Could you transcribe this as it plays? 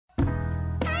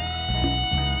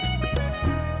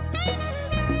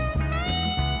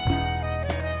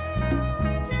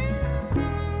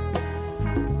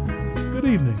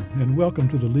and welcome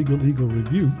to the Legal Eagle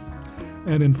Review,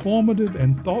 an informative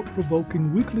and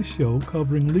thought-provoking weekly show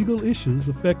covering legal issues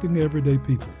affecting everyday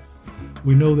people.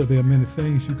 We know that there are many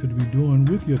things you could be doing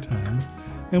with your time,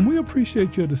 and we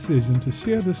appreciate your decision to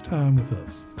share this time with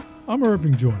us. I'm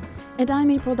Irving Joyner. And I'm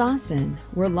April Dawson.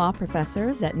 We're law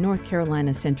professors at North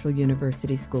Carolina Central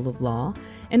University School of Law,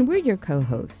 and we're your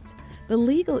co-hosts. The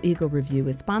Legal Eagle Review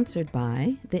is sponsored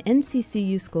by the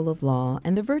NCCU School of Law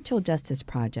and the Virtual Justice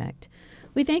Project.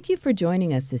 We thank you for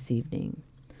joining us this evening.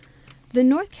 The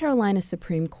North Carolina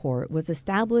Supreme Court was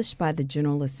established by the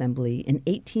General Assembly in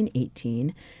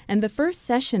 1818, and the first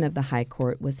session of the High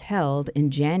Court was held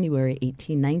in January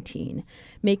 1819,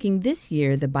 making this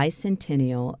year the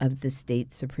bicentennial of the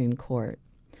state Supreme Court.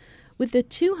 With the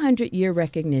 200-year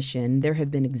recognition, there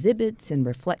have been exhibits and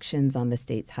reflections on the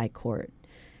state's High Court.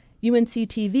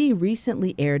 UNC-TV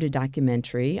recently aired a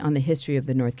documentary on the history of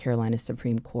the North Carolina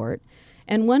Supreme Court,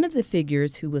 and one of the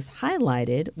figures who was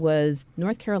highlighted was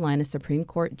North Carolina Supreme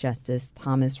Court Justice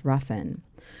Thomas Ruffin.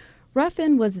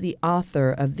 Ruffin was the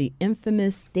author of the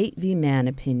infamous State v. Mann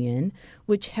opinion,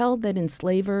 which held that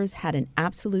enslavers had an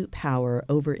absolute power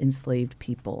over enslaved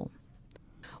people.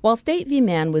 While State v.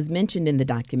 Mann was mentioned in the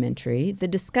documentary, the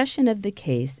discussion of the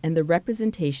case and the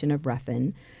representation of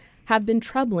Ruffin have been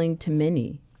troubling to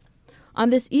many. On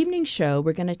this evening's show,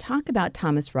 we're going to talk about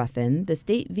Thomas Ruffin, the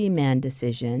State v. Mann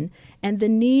decision, and the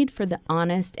need for the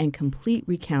honest and complete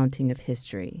recounting of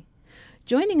history.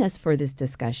 Joining us for this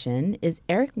discussion is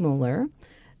Eric Muller,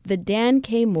 the Dan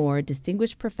K. Moore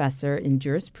Distinguished Professor in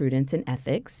Jurisprudence and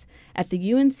Ethics at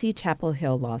the UNC-Chapel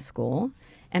Hill Law School.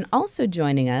 And also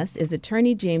joining us is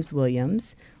Attorney James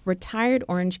Williams, retired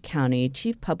Orange County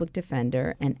Chief Public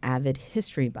Defender and avid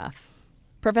history buff.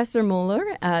 Professor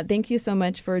Muller, thank you so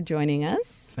much for joining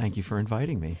us. Thank you for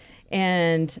inviting me.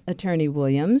 And Attorney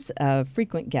Williams, a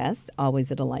frequent guest,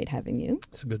 always a delight having you.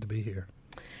 It's good to be here.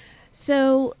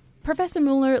 So, Professor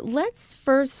Muller, let's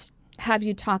first have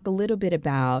you talk a little bit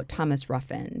about Thomas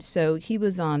Ruffin. So he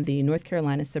was on the North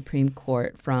Carolina Supreme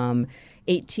Court from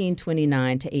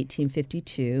 1829 to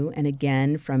 1852, and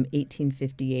again from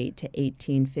 1858 to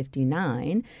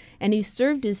 1859, and he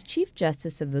served as Chief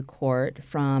Justice of the Court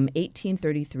from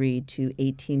 1833 to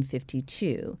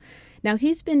 1852. Now,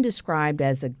 he's been described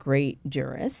as a great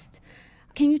jurist.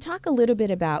 Can you talk a little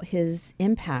bit about his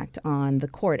impact on the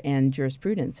court and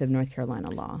jurisprudence of North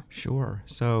Carolina law? Sure.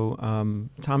 So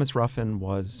Thomas Ruffin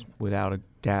was, without a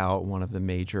doubt, one of the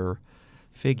major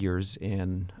figures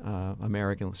in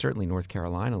American, certainly North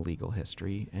Carolina legal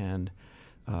history, and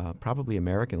probably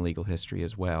American legal history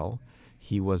as well.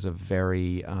 He was a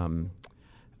very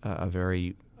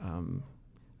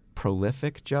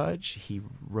prolific judge. He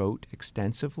wrote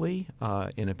extensively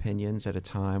in opinions at a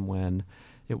time when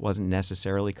it wasn't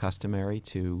necessarily customary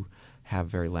to have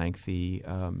very lengthy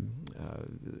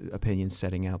opinions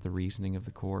setting out the reasoning of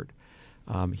the court.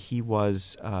 He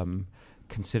was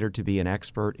considered to be an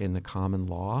expert in the common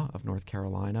law of North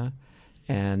Carolina,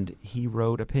 and he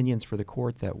wrote opinions for the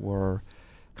court that were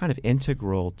kind of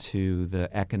integral to the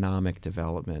economic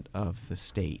development of the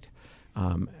state.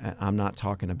 I'm not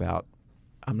talking about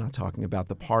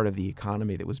the part of the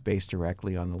economy that was based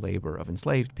directly on the labor of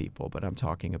enslaved people, but I'm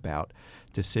talking about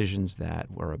decisions that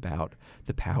were about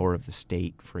the power of the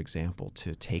state, for example,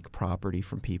 to take property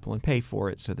from people and pay for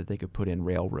it so that they could put in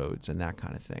railroads and that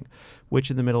kind of thing, which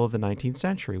in the middle of the 19th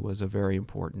century was a very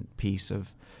important piece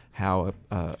of how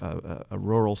a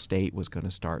rural state was going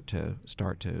to start to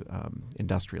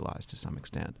industrialize to some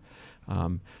extent.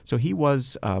 So he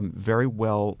was very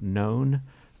well known,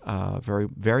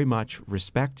 very much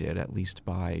respected, at least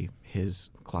by his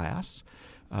class,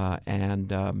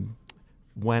 and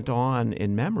went on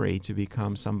in memory to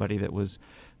become somebody that was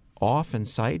often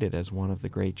cited as one of the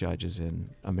great judges in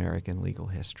American legal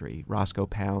history. Roscoe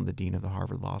Pound, the dean of the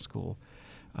Harvard Law School,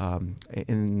 I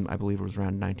believe it was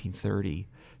around 1930,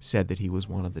 said that he was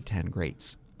one of the 10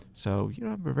 greats. So,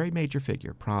 a very major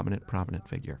figure, prominent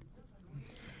figure.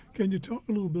 Can you talk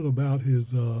a little bit about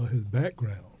his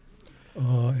background?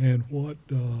 And what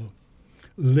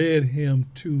led him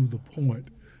to the point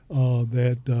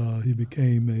that he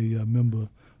became a member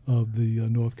of the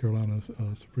North Carolina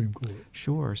Supreme Court?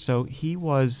 Sure. So he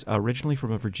was originally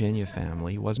from a Virginia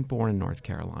family. He wasn't born in North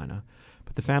Carolina,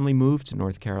 but the family moved to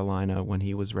North Carolina when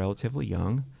he was relatively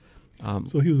young.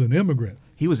 So he was an immigrant.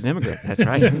 He was an immigrant. That's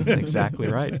right. Exactly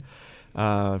right.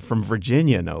 From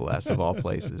Virginia, no less, of all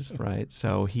places. Right.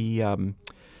 So he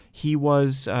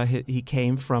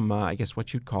came from, I guess,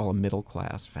 what you'd call a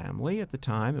middle-class family at the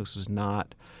time. This was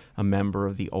not a member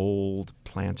of the old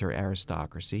planter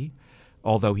aristocracy,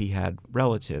 although he had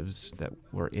relatives that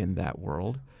were in that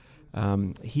world.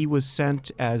 He was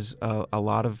sent, as a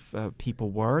lot of people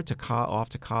were, off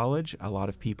to college, a lot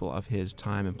of people of his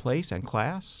time and place and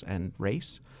class and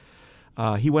race.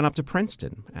 He went up to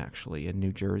Princeton, actually, in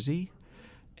New Jersey,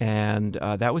 and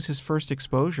that was his first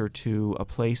exposure to a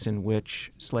place in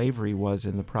which slavery was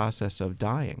in the process of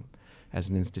dying as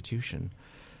an institution.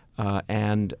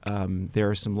 And there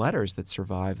are some letters that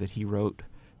survive that he wrote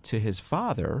to his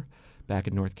father back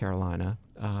in North Carolina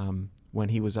when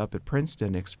he was up at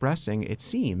Princeton, expressing, it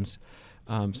seems,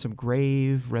 some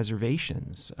grave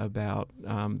reservations about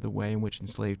the way in which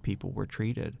enslaved people were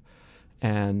treated.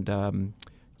 And,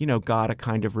 got a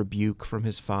kind of rebuke from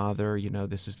his father,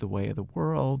 this is the way of the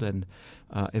world, and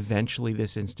eventually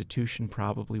this institution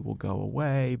probably will go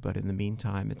away, but in the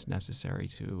meantime it's necessary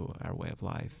to our way of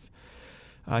life.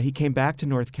 He came back to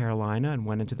North Carolina and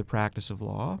went into the practice of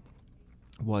law,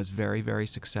 was very, very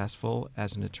successful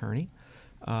as an attorney,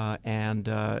 and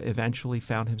eventually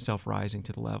found himself rising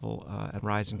to the level and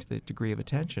rising to the degree of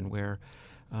attention where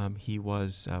he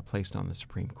was placed on the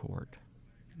Supreme Court.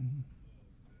 Mm-hmm.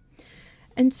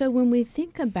 And so when we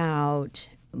think about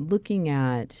looking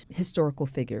at historical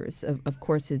figures, of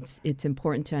course it's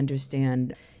important to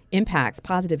understand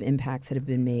positive impacts that have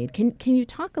been made. Can you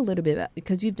talk a little bit about,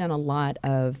 because you've done a lot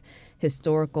of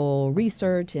historical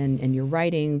research and your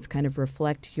writings kind of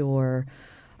reflect your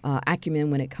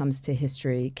acumen when it comes to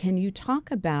history. Can you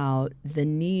talk about the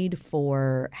need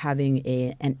for having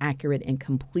an accurate and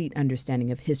complete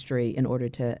understanding of history in order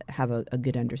to have a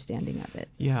good understanding of it?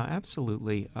 Yeah,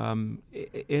 absolutely.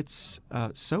 It's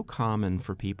so common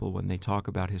for people when they talk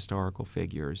about historical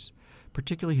figures,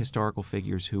 particularly historical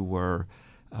figures who were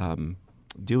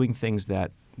doing things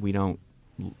that we don't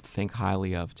think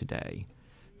highly of today,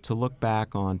 to look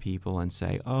back on people and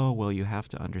say, oh, well, you have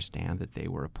to understand that they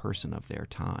were a person of their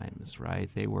times, right?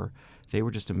 They were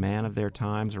just a man of their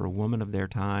times or a woman of their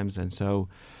times. And so,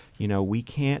 we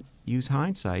can't use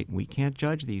hindsight. We can't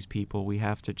judge these people. We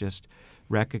have to just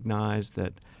recognize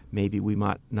that maybe we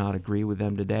might not agree with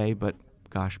them today, but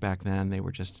gosh, back then they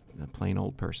were just a plain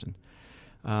old person.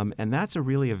 And that's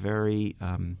really a very,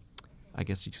 I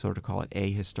guess you sort of call it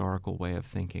ahistorical way of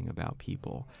thinking about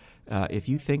people. If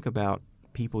you think about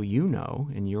people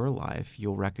in your life,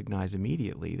 you'll recognize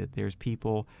immediately that there's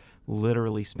people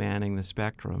literally spanning the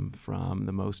spectrum from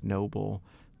the most noble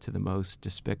to the most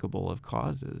despicable of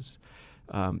causes.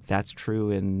 That's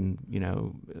true in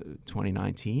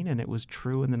 2019, and it was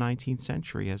true in the 19th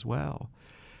century as well.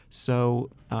 So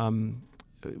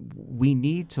we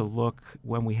need to look,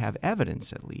 when we have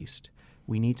evidence at least,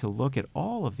 we need to look at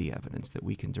all of the evidence that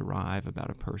we can derive about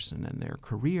a person and their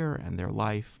career and their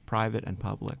life, private and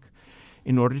public,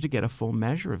 in order to get a full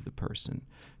measure of the person.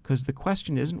 Because the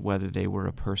question isn't whether they were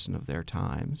a person of their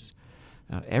times.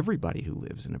 Everybody who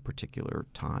lives in a particular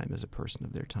time is a person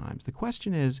of their times. The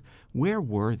question is, where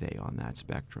were they on that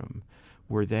spectrum?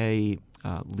 Were they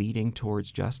leading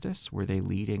towards justice? Were they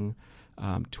leading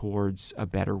towards a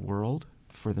better world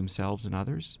for themselves and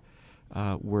others?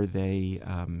 Were they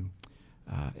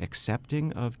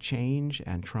accepting of change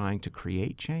and trying to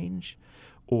create change?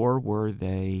 Or were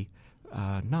they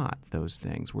not those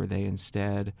things? Were they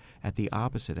instead at the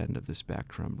opposite end of the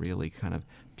spectrum, really kind of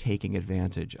taking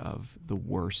advantage of the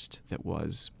worst that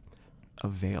was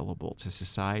available to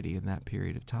society in that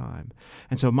period of time?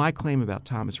 And so my claim about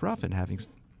Thomas Ruffin, having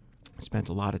spent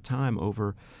a lot of time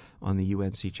over on the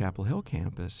UNC-Chapel Hill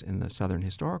campus in the Southern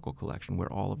Historical Collection,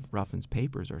 where all of Ruffin's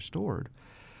papers are stored,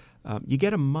 you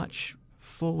get a much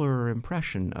fuller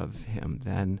impression of him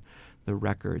than the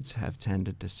records have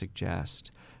tended to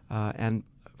suggest. And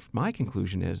my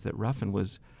conclusion is that Ruffin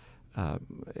was,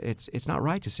 it's not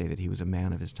right to say that he was a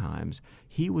man of his times.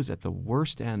 He was at the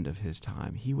worst end of his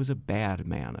time. He was a bad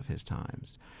man of his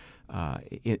times,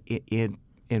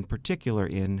 in particular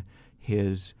in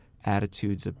his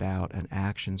attitudes about and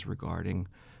actions regarding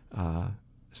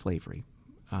slavery.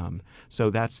 So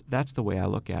that's the way I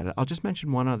look at it. I'll just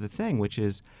mention one other thing, which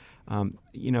is,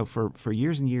 for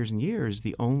years and years and years,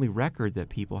 the only record that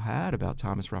people had about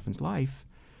Thomas Ruffin's life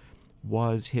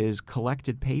was his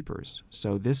collected papers.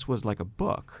 So this was like a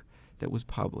book that was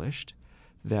published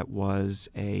that was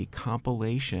a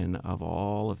compilation of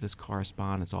all of this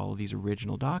correspondence, all of these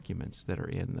original documents that are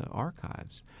in the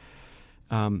archives.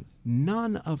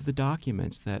 None of the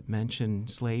documents that mention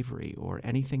slavery or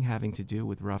anything having to do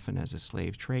with Ruffin as a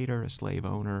slave trader, a slave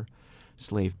owner,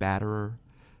 slave batterer,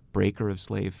 breaker of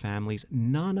slave families,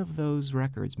 none of those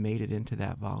records made it into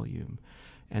that volume.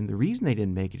 And the reason they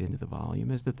didn't make it into the volume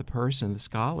is that the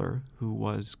scholar who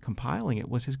was compiling it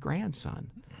was his grandson.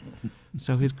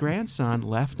 So his grandson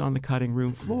left on the cutting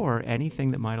room floor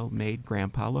anything that might have made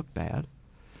Grandpa look bad.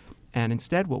 And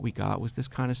instead what we got was this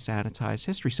kind of sanitized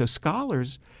history. So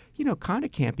scholars, kind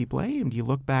of can't be blamed. You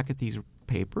look back at these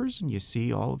papers and you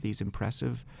see all of these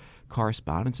impressive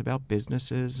correspondence about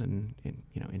businesses and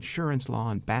insurance law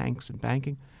and banks and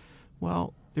banking.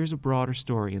 Well, there's a broader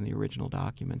story in the original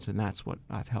documents, and that's what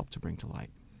I've helped to bring to light.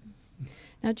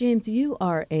 Now, James, you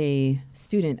are a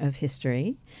student of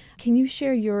history. Can you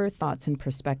share your thoughts and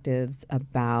perspectives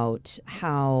about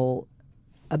how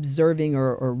observing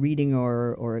or reading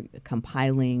or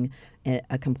compiling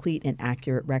a complete and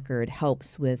accurate record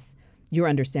helps with your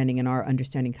understanding and our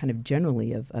understanding kind of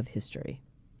generally of history?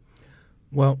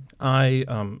 Well, I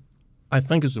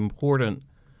think it's important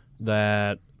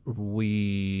that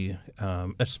we,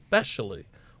 especially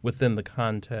within the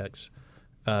context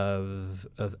of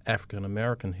African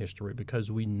American history,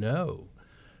 because we know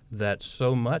that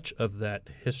so much of that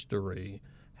history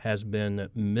has been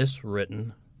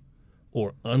miswritten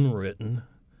or unwritten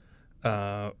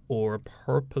or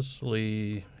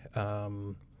purposely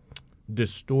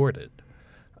distorted.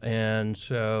 And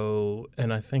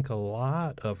I think a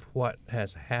lot of what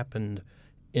has happened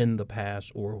in the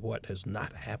past or what has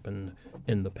not happened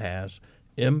in the past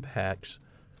impacts,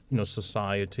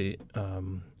 society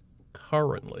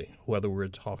currently, whether we're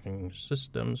talking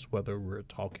systems, whether we're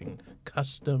talking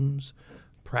customs,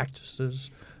 practices,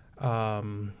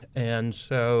 but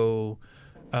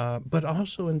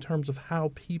also in terms of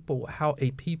how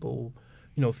a people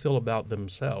feel about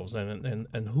themselves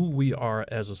and who we are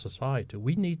as a society.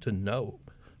 We need to know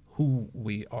who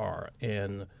we are,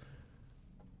 and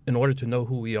in order to know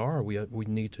who we are, we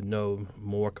need to know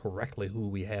more correctly who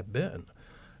we have been.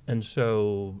 And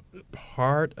so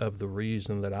part of the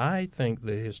reason that I think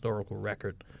the historical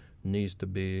record needs to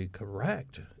be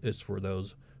correct is for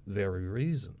those very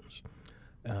reasons.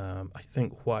 I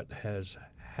think what has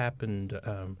happened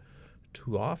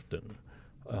too often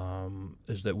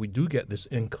is that we do get this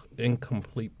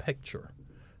incomplete picture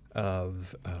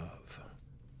of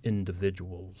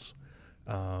individuals,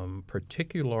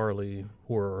 particularly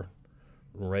where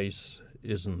race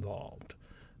is involved.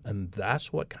 And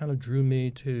that's what kind of drew me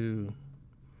to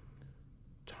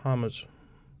Thomas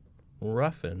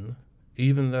Ruffin,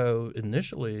 even though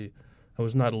initially I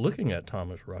was not looking at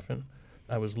Thomas Ruffin.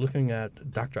 I was looking at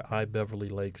Dr. I. Beverly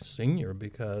Lake Sr.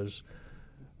 because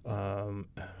an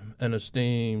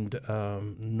esteemed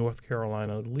North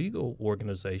Carolina legal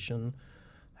organization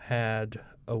had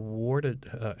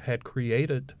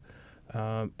created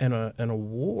an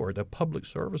award, a public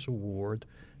service award,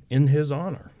 in his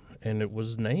honor, and it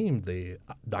was named the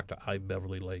Dr. I.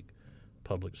 Beverly Lake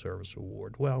Public Service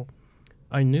Award. Well,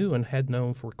 I knew and had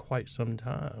known for quite some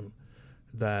time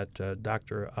that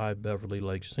Dr. I. Beverly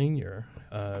Lake Sr.,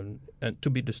 and to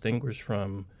be distinguished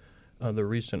from the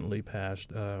recently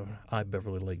passed I.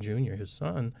 Beverly Lake Jr., his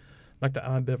son, Dr.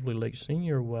 I. Beverly Lake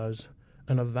Sr. was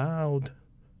an avowed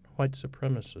white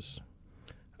supremacist.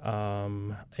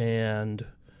 And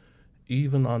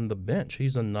even on the bench,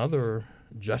 he's another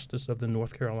justice of the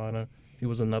North Carolina. He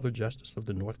was another justice of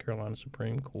the North Carolina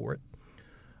Supreme Court.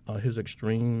 His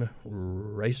extreme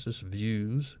racist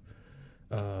views,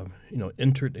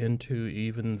 entered into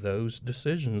even those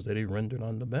decisions that he rendered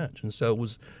on the bench. And so it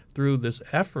was through this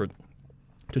effort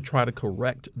to try to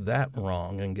correct that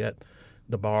wrong and get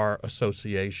the Bar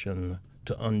Association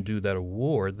to undo that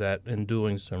award that in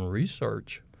doing some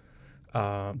research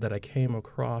that I came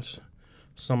across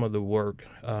some of the work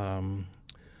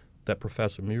that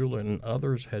Professor Muller and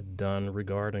others had done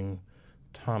regarding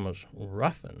Thomas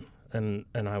Ruffin. And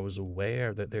I was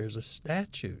aware that there's a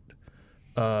statute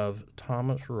of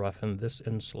Thomas Ruffin, this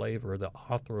enslaver, the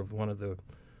author of one of the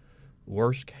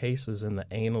worst cases in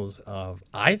the annals of,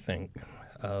 I think,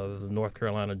 of North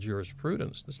Carolina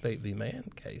jurisprudence, the State v.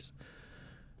 Mann case.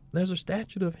 There's a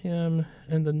statute of him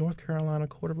in the North Carolina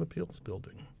Court of Appeals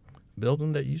building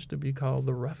that used to be called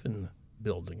the Ruffin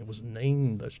Building. It was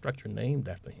named, a structure named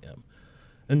after him.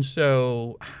 And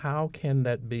so how can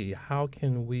that be? How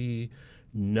can we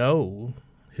know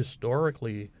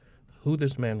historically who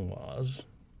this man was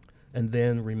and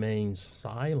then remain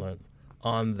silent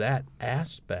on that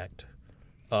aspect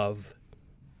of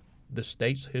the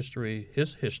state's history,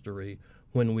 his history,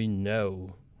 when we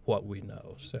know what we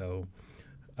know? So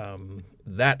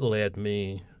that led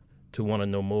me to want to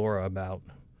know more about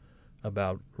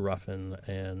Ruffin.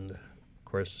 And, of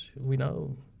course, we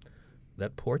know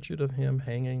that portrait of him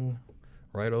hanging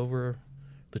right over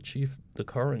the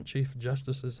current Chief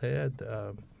Justice's head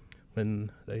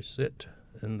when they sit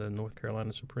in the North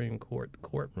Carolina Supreme Court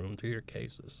courtroom to hear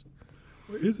cases.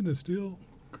 Well, isn't it still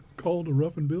called the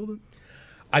Ruffin Building?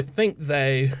 I think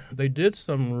they did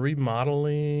some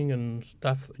remodeling and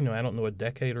stuff, I don't know, a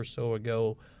decade or so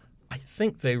ago. I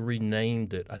think they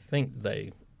renamed it. I think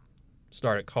they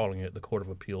started calling it the Court of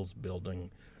Appeals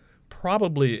building,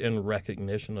 probably in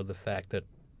recognition of the fact that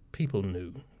people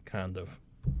knew kind of,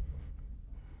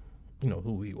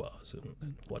 who he was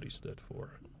and what he stood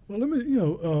for. Well, let me,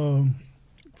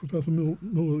 Professor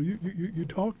Muller, you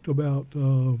talked about,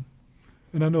 and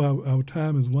I know our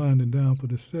time is winding down for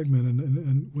this segment,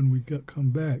 and when we come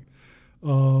back,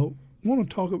 I want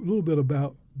to talk a little bit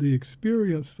about the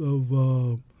experience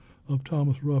of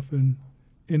Thomas Ruffin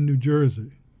in New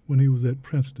Jersey when he was at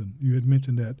Princeton. You had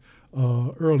mentioned that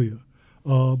earlier,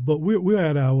 but we're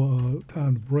at our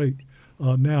time to break.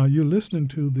 Now you're listening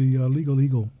to the Legal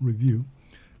Eagle Review,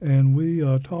 and we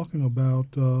are talking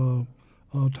about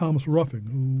Thomas Ruffin,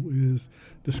 who is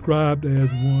described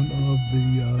as one of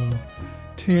the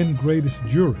 10 greatest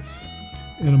jurists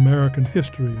in American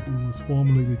history, who was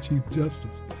formerly the Chief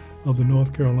Justice of the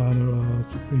North Carolina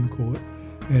Supreme Court.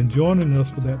 And joining us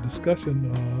for that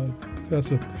discussion,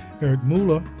 Professor Eric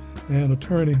Muller and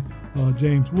attorney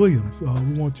James Williams.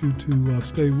 We want you to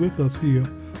stay with us here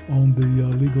on the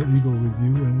Legal Eagle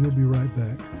Review, and we'll be right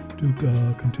back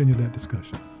to continue that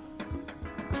discussion.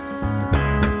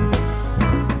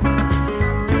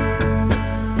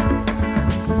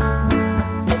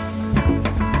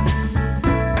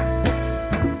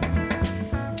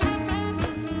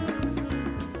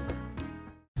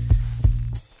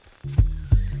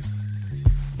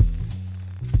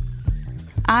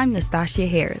 I'm Nastasia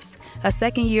Harris, a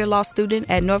second-year law student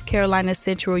at North Carolina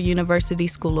Central University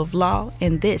School of Law,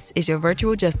 and this is your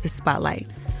Virtual Justice Spotlight.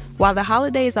 While the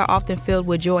holidays are often filled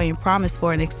with joy and promise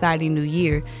for an exciting new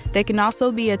year, they can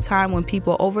also be a time when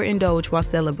people overindulge while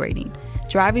celebrating.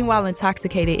 Driving while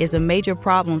intoxicated is a major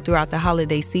problem throughout the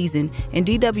holiday season, and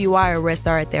DWI arrests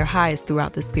are at their highest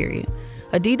throughout this period.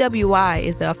 A DWI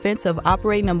is the offense of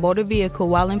operating a motor vehicle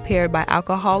while impaired by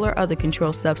alcohol or other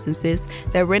controlled substances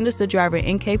that renders the driver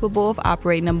incapable of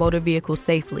operating a motor vehicle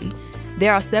safely.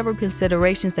 There are several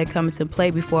considerations that come into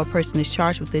play before a person is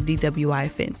charged with a DWI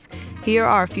offense. Here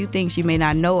are a few things you may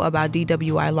not know about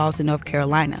DWI laws in North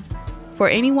Carolina. For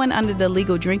anyone under the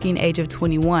legal drinking age of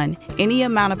 21, any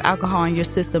amount of alcohol in your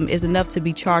system is enough to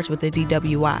be charged with a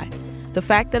DWI. The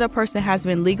fact that a person has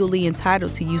been legally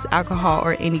entitled to use alcohol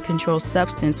or any controlled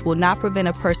substance will not prevent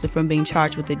a person from being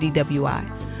charged with a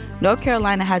DWI. North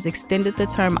Carolina has extended the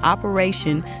term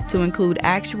operation to include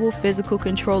actual physical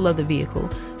control of the vehicle.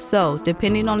 So,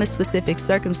 depending on the specific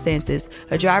circumstances,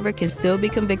 a driver can still be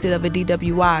convicted of a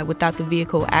DWI without the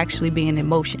vehicle actually being in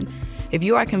motion. If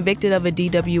you are convicted of a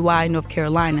DWI in North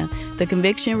Carolina, the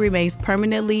conviction remains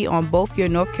permanently on both your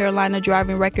North Carolina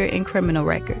driving record and criminal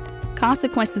record.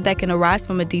 Consequences that can arise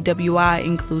from a DWI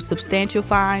include substantial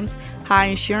fines, high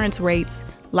insurance rates,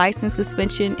 license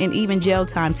suspension, and even jail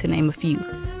time, to name a few.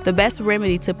 The best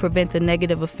remedy to prevent the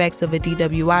negative effects of a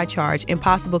DWI charge and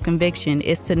possible conviction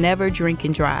is to never drink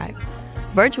and drive.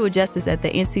 Virtual Justice at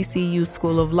the NCCU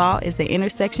School of Law is the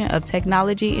intersection of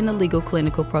technology and the legal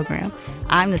clinical program.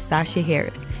 I'm Nastasia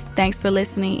Harris. Thanks for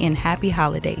listening and happy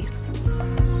holidays.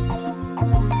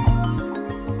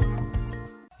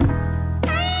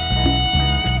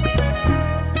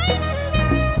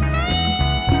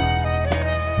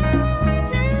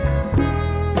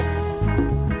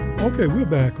 Okay, we're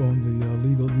back on the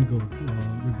Legal Eagle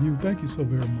Review. Thank you so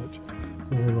very much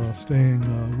for staying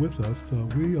with us.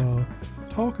 We are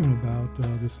talking about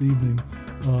this evening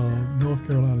North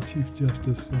Carolina Chief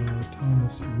Justice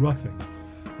Thomas Ruffin,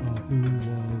 who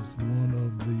was one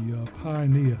of the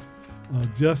pioneer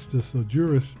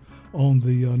jurists on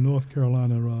the North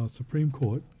Carolina Supreme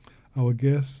Court. Our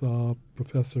guest,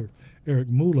 Professor Eric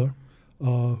Muller,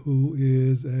 who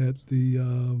is at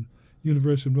the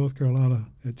University of North Carolina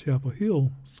at Chapel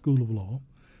Hill School of Law,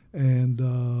 and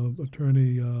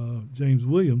attorney James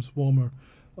Williams, former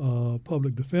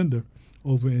public defender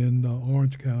over in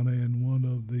Orange County and one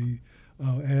of the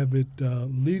avid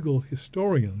legal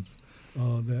historians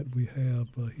that we have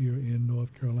here in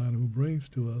North Carolina, who brings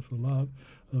to us a lot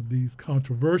of these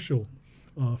controversial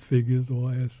figures,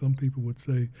 or as some people would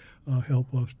say,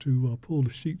 help us to pull the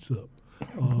sheets up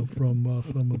from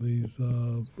some of these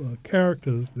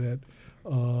characters that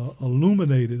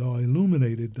illuminated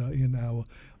in our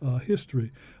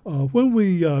history. When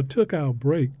we took our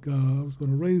break, I was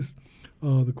going to raise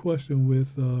the question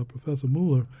with Professor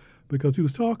Muller, because he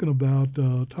was talking about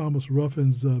Thomas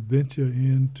Ruffin's venture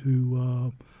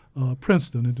into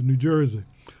Princeton, into New Jersey,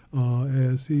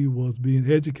 as he was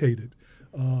being educated.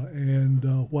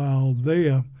 And while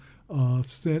there,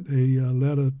 sent a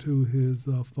letter to his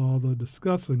father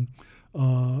discussing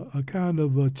a kind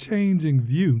of a changing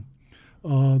view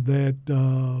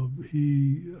that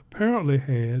he apparently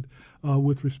had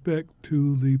with respect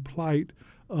to the plight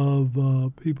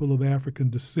of people of African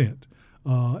descent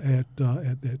at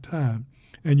that time.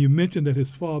 And you mentioned that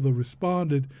his father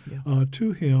responded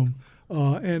to him,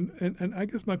 and I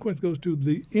guess my question goes to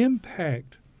the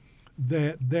impact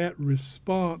that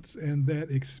response and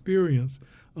that experience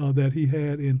that he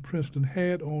had in Princeton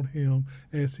had on him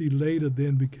as he later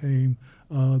then became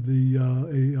one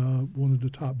of the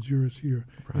top jurists here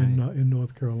in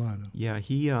North Carolina. Yeah,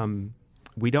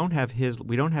 we don't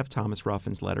have Thomas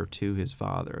Ruffin's letter to his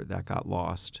father. That got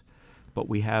lost. But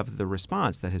we have the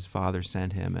response that his father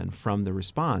sent him, and from the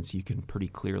response you can pretty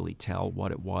clearly tell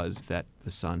what it was that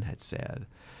the son had said.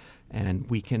 And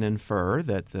we can infer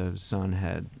that the son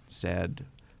had said,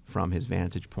 from his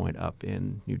vantage point up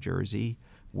in New Jersey,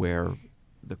 where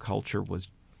the culture was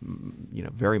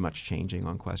very much changing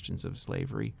on questions of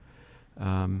slavery,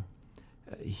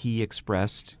 he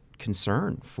expressed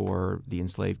concern for the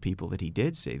enslaved people that he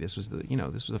did see. This was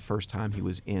the first time he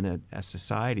was in a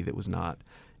society that was not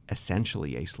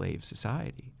essentially a slave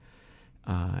society,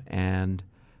 and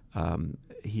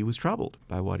he was troubled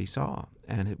by what he saw.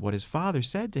 And what his father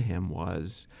said to him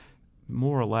was,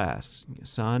 more or less,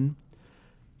 son,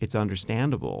 it's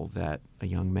understandable that a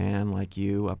young man like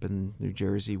you up in New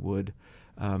Jersey would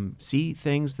see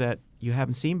things that you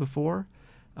haven't seen before.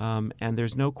 And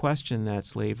there's no question that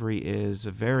slavery is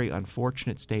a very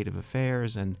unfortunate state of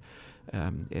affairs, and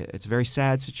it's a very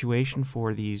sad situation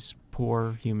for these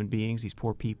poor human beings, these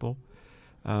poor people.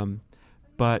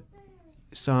 But,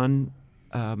 son,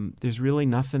 there's really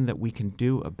nothing that we can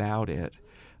do about it.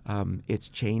 It's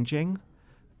changing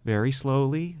very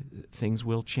slowly. Things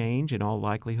will change. In all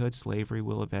likelihood, slavery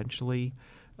will eventually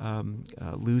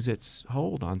lose its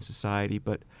hold on society,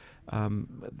 but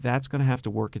that's going to have to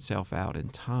work itself out in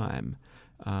time.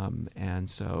 And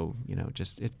so,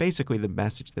 it's basically the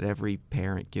message that every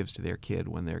parent gives to their kid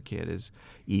when their kid is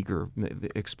eager,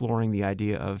 exploring the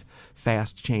idea of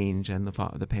fast change, and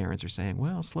the parents are saying,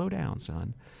 well, slow down,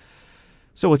 son.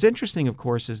 So what's interesting, of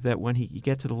course, is that when you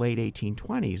get to the late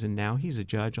 1820s, and now he's a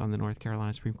judge on the North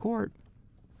Carolina Supreme Court,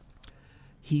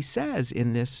 he says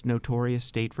in this notorious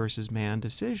State versus Mann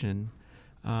decision,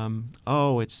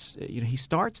 he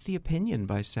starts the opinion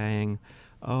by saying,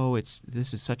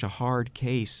 this is such a hard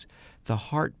case. The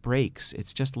heart breaks.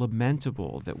 It's just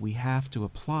lamentable that we have to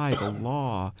apply the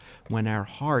law when our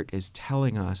heart is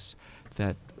telling us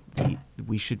that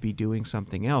we should be doing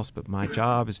something else. But my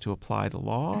job is to apply the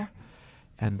law,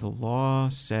 and the law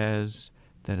says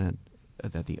that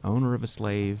the owner of a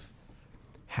slave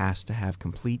has to have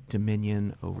complete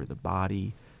dominion over the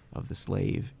body of the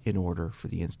slave in order for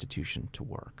the institution to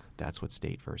work. That's what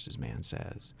State versus Mann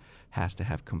says. Has to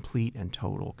have complete and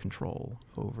total control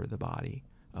over the body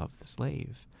of the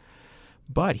slave.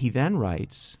 But he then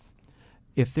writes,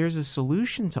 if there's a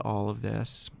solution to all of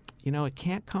this, it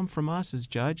can't come from us as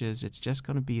judges. It's just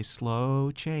going to be a slow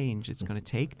change. It's going to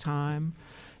take time.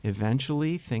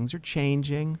 Eventually, things are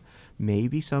changing.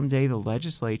 Maybe someday the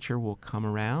legislature will come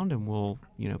around and will,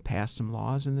 pass some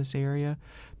laws in this area.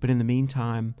 But in the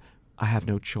meantime, I have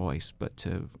no choice but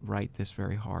to write this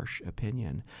very harsh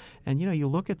opinion. And, you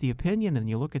look at the opinion and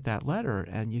you look at that letter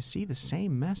and you see the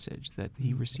same message that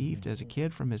he received as a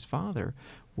kid from his father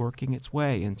working its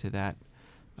way into that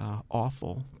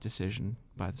awful decision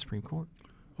by the Supreme Court.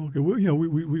 Okay, well,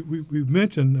 we've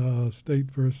mentioned State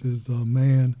versus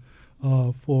Mann.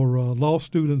 For law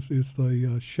students, it's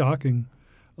a shocking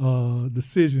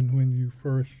decision when you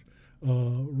first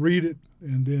read it,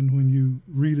 and then when you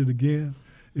read it again,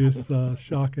 it's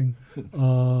shocking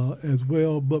as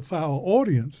well. But for our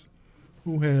audience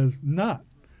who has not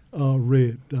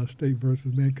read State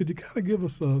versus Mann, could you kind of give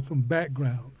us some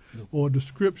background or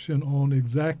description on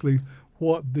exactly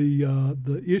what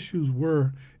the issues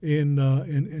were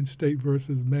in State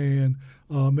versus Mann,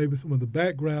 maybe some of the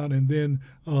background, and then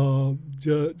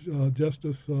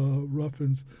Justice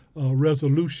Ruffin's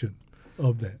resolution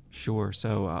of that? Sure.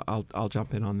 So I'll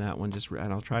jump in on that one,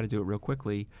 and I'll try to do it real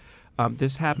quickly.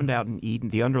 This happened out in Eden.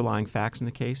 The underlying facts in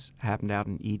the case happened out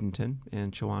in Edenton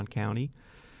in Chowan County.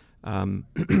 Mann,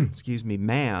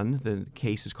 the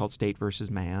case is called State versus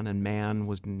Mann, and Mann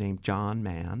was named John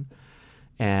Mann.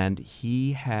 And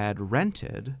he had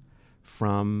rented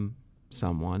from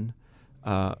someone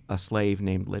a slave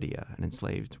named Lydia, an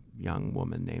enslaved young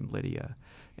woman named Lydia.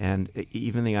 And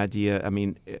even the idea,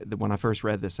 when I first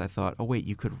read this, I thought, oh wait,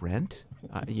 you could rent?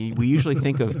 We usually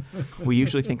think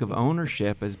of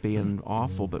ownership as being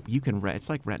awful, but you can rent. It's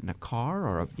like renting a car,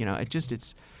 or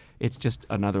it's just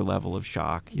another level of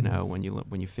shock, when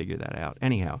you figure that out.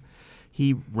 Anyhow,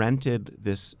 He rented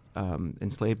this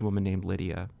enslaved woman named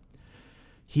Lydia.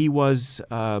 He was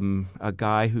a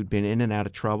guy who'd been in and out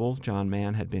of trouble. John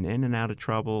Mann had been in and out of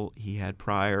trouble. He had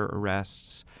prior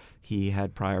arrests. He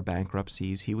had prior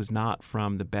bankruptcies. He was not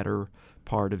from the better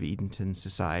part of Edenton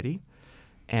society.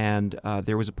 And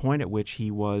there was a point at which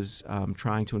he was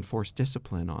trying to enforce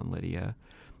discipline on Lydia.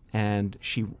 And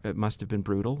it must have been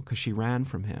brutal because she ran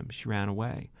from him. She ran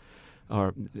away.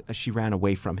 Or she ran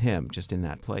away from him just in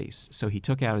that place. So he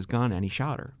took out his gun and he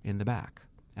shot her in the back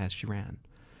as she ran.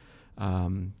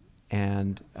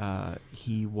 And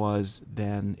he was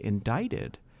then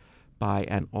indicted by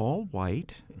an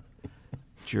all-white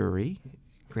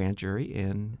grand jury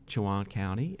in Chowan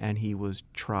County, and he was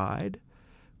tried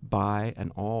by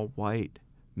an all-white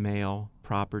male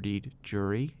propertied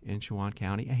jury in Chowan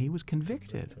County, and he was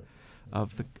convicted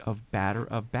of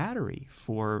battery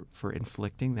for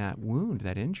inflicting that wound,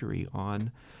 that injury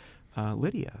on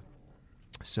Lydia.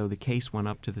 So the case went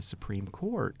up to the Supreme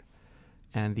Court.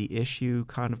 And the issue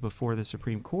kind of before the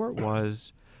Supreme Court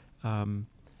was,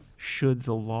 should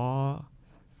the law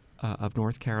of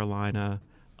North Carolina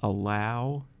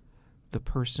allow the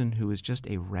person who is just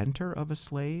a renter of a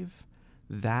slave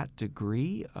that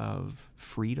degree of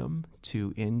freedom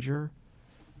to injure,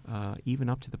 even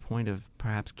up to the point of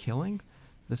perhaps killing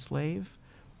the slave?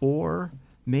 Or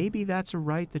maybe that's a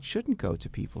right that shouldn't go to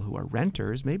people who are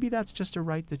renters. Maybe that's just a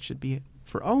right that should be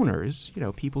for owners,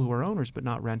 people who are owners but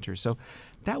not renters. So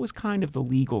that was kind of the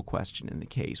legal question in the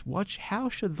case. How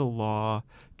should the law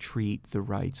treat the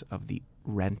rights of the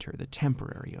renter, the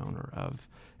temporary owner of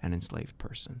an enslaved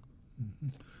person? Mm-hmm.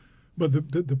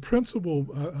 But the principal,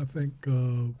 I think,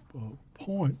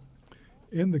 point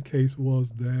in the case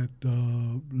was that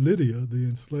Lydia, the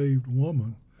enslaved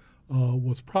woman,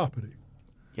 was property.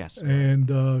 Yes. And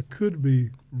could be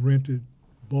rented,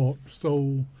 bought,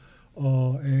 sold,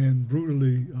 and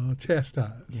brutally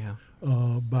chastised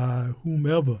by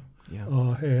whomever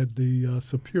had the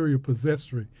superior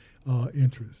possessory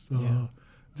interest.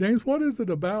 James, what is it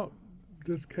about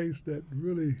this case that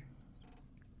really,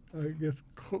 I guess,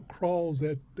 crawls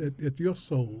at your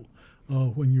soul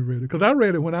when you read it? Because I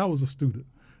read it when I was a student,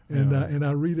 and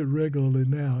I read it regularly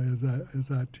now as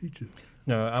I teach it.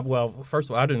 No, well, first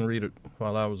of all, I didn't read it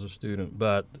while I was a student,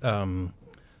 but and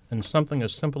something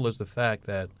as simple as the fact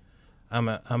that I'm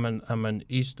an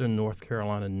Eastern North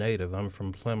Carolina native. I'm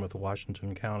from Plymouth,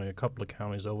 Washington County, a couple of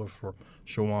counties over for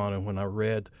Chowan, and when I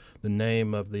read the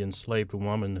name of the enslaved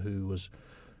woman who was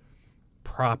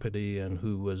property and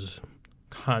who was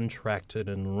contracted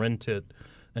and rented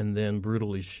and then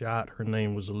brutally shot, her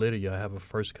name was Lydia. I have a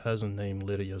first cousin named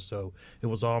Lydia, so it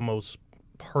was almost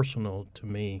personal to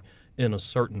me in a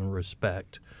certain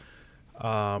respect.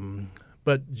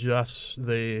 But just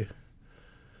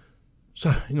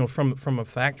from a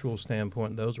factual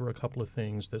standpoint, those were a couple of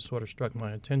things that sort of struck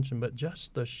my attention. But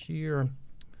just the sheer,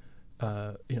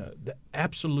 the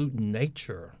absolute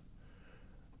nature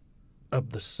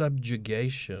of the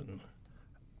subjugation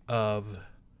of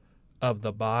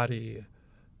the body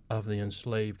of the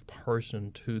enslaved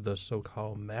person to the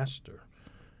so-called master,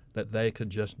 that they could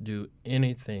just do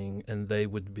anything and they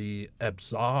would be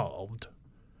absolved.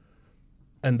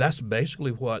 And that's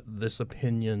basically what this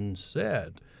opinion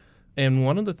said. And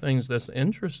one of the things that's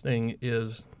interesting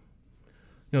is,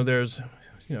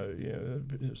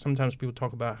 sometimes people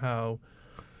talk about how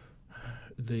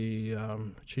the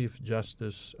Chief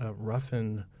Justice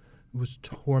Ruffin was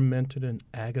tormented and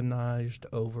agonized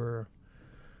over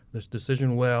this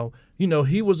decision. Well,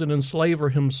 he was an enslaver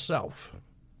himself,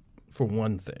 for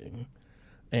one thing.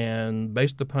 And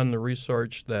based upon the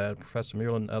research that Professor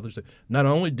Muller and others did, not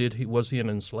only was he an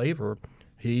enslaver,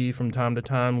 he from time to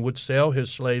time would sell his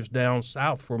slaves down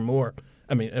south for more.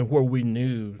 And where we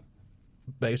knew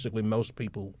basically most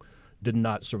people did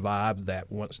not survive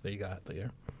that once they got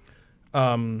there.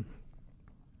 And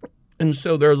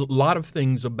so there are a lot of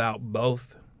things about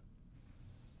both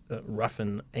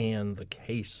Ruffin and the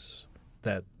case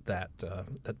that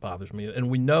bothers me. And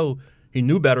we know he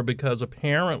knew better because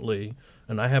apparently,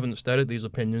 and I haven't studied these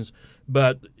opinions,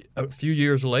 but a few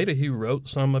years later he wrote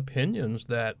some opinions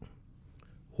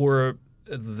where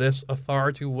this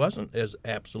authority wasn't as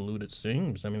absolute, it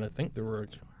seems. I think there were...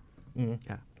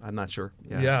 Yeah, I'm not sure.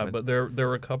 But there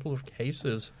were a couple of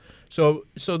cases. So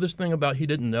this thing about he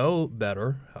didn't know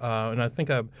better, and I think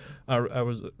I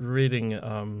was reading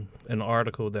an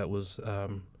article that was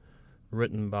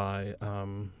written by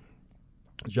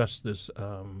Judge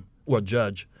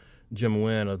Jim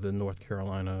Wynn of the North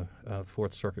Carolina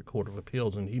Fourth Circuit Court of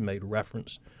Appeals, and he made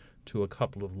reference to a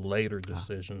couple of later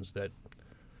decisions that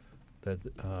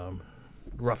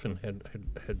Ruffin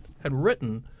had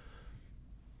written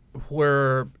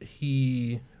where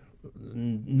he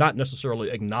not necessarily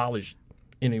acknowledged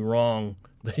any wrong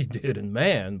that he did in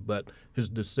Mann, but his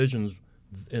decisions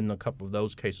in a couple of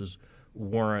those cases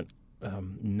weren't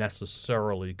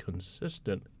necessarily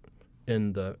consistent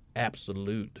in the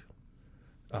absolute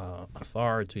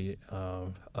authority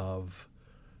of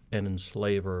an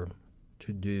enslaver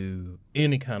to do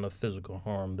any kind of physical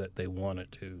harm that they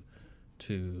wanted to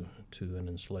an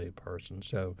enslaved person.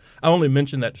 So I only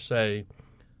mention that to say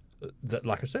that,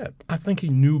 like I said, I think he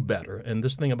knew better. And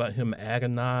this thing about him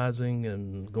agonizing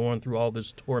and going through all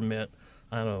this torment,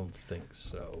 I don't think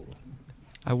so.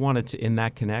 I wanted to, in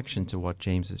that connection to what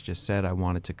James has just said, I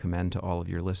wanted to commend to all of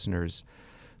your listeners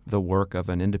the work of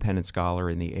an independent scholar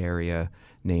in the area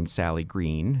named Sally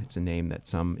Green. It's a name that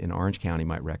some in Orange County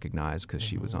might recognize because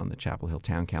she was on the Chapel Hill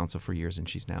Town Council for years, and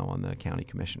she's now on the county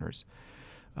commissioners.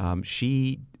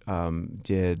 She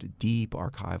did deep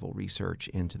archival research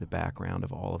into the background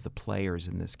of all of the players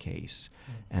in this case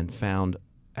and found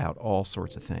out all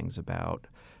sorts of things about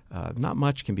not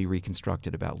much can be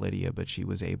reconstructed about Lydia, but she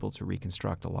was able to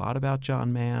reconstruct a lot about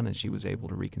John Mann, and she was able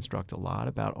to reconstruct a lot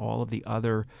about all of the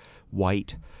other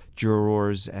white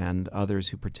jurors and others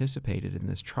who participated in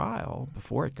this trial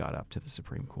before it got up to the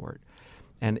Supreme Court.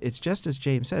 And it's just as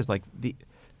James says, like the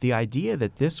idea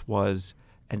that this was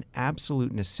an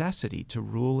absolute necessity to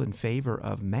rule in favor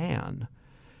of Mann.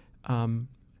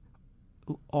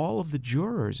 All of the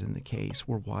jurors in the case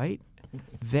were white.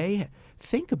 They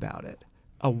think about it.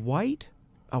 A white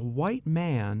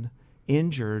man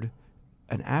injured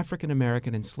an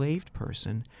African-American enslaved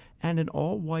person, and an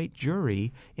all-white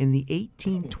jury in the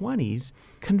 1820s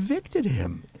convicted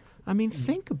him. I mean,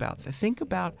 think about that. Think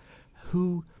about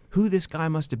who this guy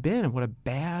must have been and what a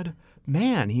bad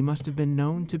man he must have been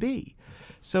known to be.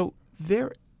 So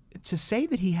to say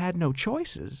that he had no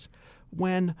choices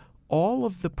when all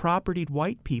of the propertied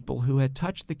white people who had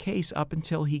touched the case up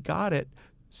until he got it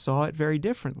saw it very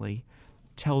differently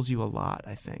tells you a lot,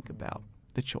 I think, about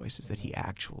the choices that he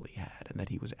actually had and that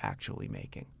he was actually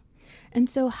making. And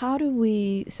so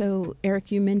so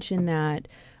Eric, you mentioned that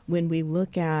when we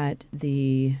look at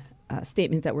the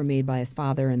statements that were made by his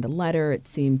father in the letter, it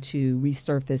seemed to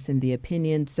resurface in the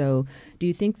opinion. So do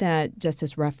you think that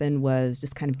Justice Ruffin was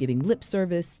just kind of giving lip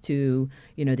service to,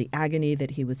 the agony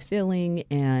that he was feeling?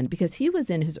 And because he was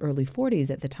in his early 40s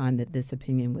at the time that this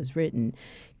opinion was written,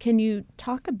 can you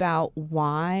talk about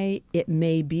why it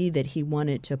may be that he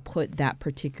wanted to put that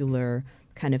particular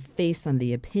kind of face on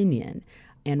the opinion,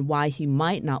 and why he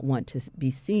might not want to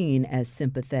be seen as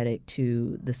sympathetic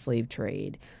to the slave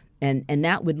trade? And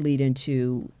that would lead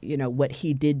into, what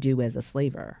he did do as a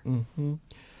slaver. Mm-hmm.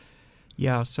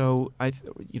 Yeah, so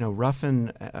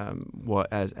Ruffin,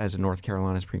 as a North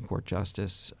Carolina Supreme Court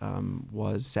justice,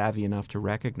 was savvy enough to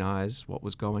recognize what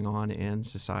was going on in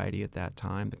society at that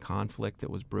time, the conflict that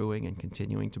was brewing and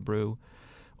continuing to brew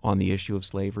on the issue of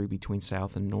slavery between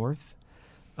South and North.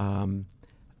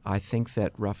 I think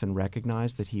that Ruffin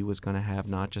recognized that he was going to have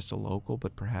not just a local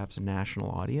but perhaps a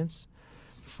national audience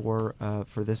for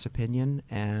this opinion,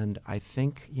 and I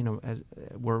think as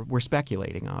we're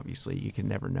speculating. Obviously, you can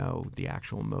never know the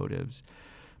actual motives,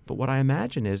 but what I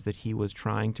imagine is that he was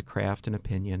trying to craft an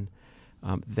opinion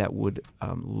that would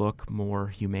look more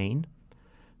humane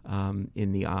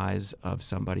in the eyes of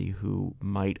somebody who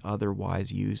might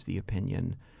otherwise use the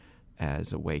opinion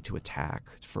as a way to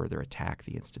further attack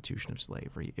the institution of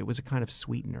slavery. It was a kind of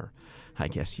sweetener, I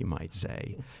guess you might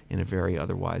say, in a very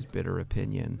otherwise bitter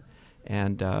opinion.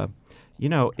 And,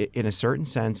 in a certain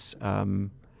sense,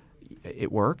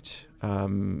 it worked.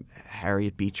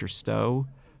 Harriet Beecher Stowe,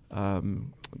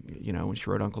 when she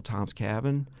wrote Uncle Tom's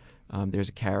Cabin, there's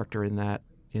a character in that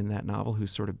novel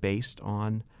who's sort of based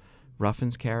on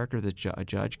Ruffin's character, a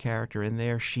judge character in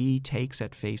there. She takes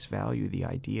at face value the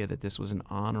idea that this was an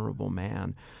honorable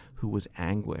man who was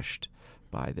anguished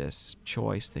by this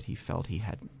choice that he felt he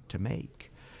had to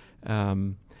make.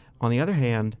 On the other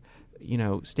hand,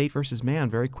 State versus Mann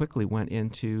very quickly went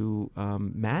into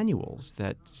manuals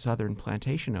that Southern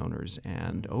plantation owners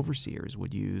and overseers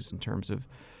would use in terms of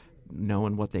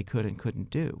knowing what they could and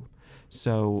couldn't do.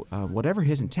 So whatever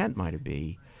his intent might have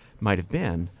been,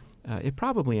 it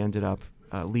probably ended up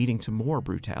leading to more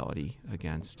brutality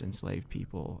against enslaved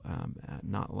people,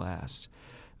 not less.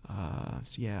 Well,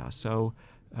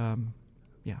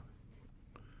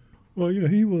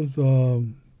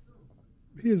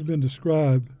 he has been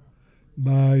described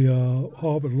by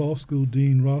Harvard Law School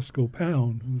Dean Roscoe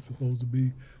Pound, who's supposed to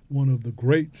be one of the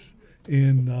greats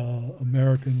in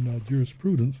American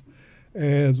jurisprudence,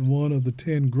 as one of the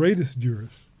 10 greatest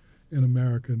jurists in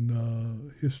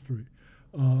American history.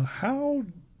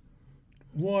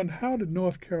 One, how did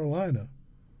North Carolina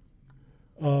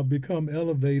become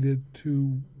elevated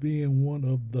to being one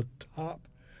of the top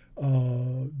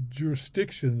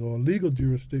jurisdictions or legal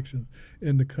jurisdictions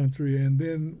in the country? And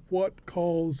then what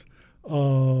caused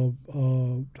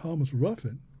Thomas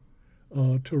Ruffin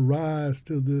to rise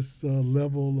to this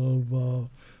level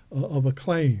of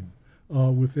acclaim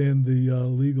within the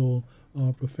legal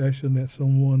profession that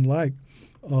someone like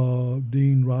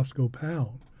Dean Roscoe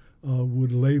Pound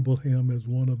would label him as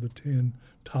one of the 10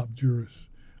 top jurists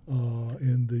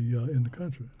in the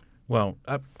country? Well,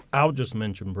 I'll just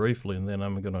mention briefly, and then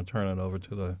I'm going to turn it over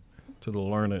to the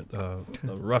learned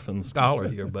Ruffin scholar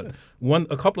here. But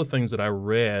a couple of things that I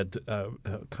read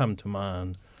come to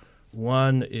mind.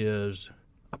 One is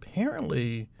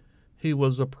apparently he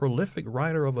was a prolific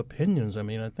writer of opinions. I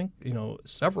mean, I think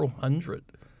several hundred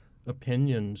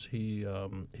opinions he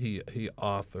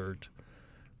authored.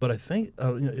 But I think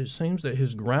it seems that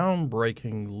his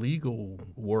groundbreaking legal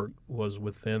work was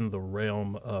within the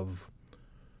realm of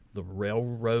the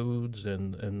railroads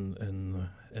and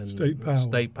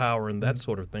state power and that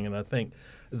sort of thing. And I think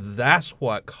that's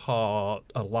what caught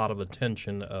a lot of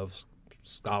attention of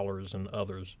scholars and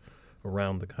others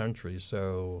around the country.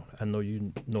 So I know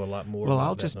you know a lot more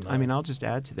about that than I. I'll just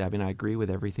add to that. I mean, I agree with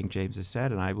everything James has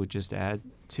said, and I would just add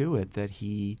to it that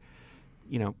he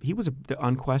was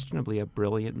unquestionably a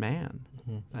brilliant man,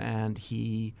 and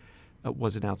he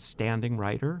was an outstanding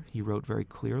writer. He wrote very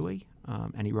clearly,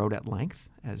 and he wrote at length,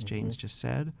 as James just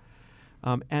said.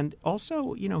 And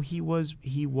also, he was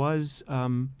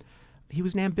an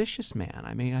ambitious man.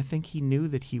 I mean, I think he knew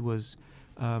that he was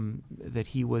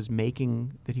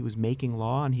making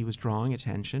law, and he was drawing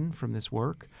attention from this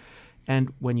work.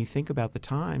 And when you think about the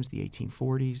times, the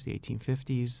 1840s, the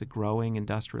 1850s, the growing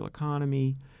industrial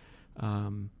economy,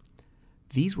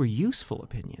 these were useful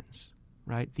opinions,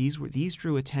 right? These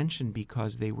drew attention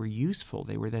because they were useful.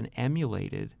 They were then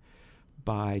emulated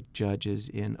by judges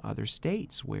in other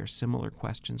states where similar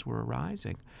questions were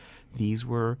arising. These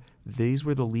were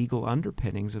the legal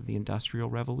underpinnings of the Industrial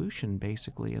Revolution,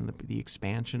 basically, and the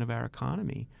expansion of our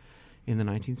economy in the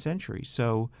 19th century.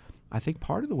 So I think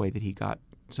part of the way that he got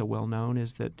so well known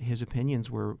is that his opinions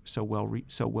were so well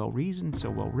reasoned, so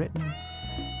well written,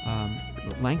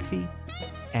 lengthy,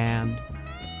 and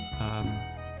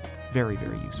very,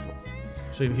 very useful.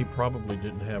 So he probably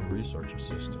didn't have research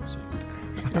assistants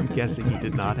either. I'm guessing he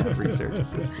did not have research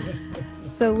assistants.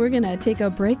 So we're going to take a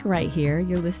break right here.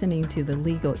 You're listening to the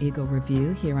Legal Eagle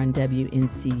Review here on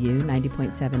WNCU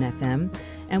 90.7 FM.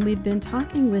 And we've been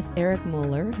talking with Eric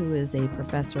Muller, who is a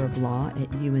professor of law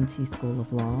at UNC School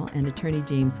of Law, and attorney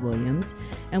James Williams.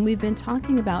 And we've been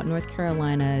talking about North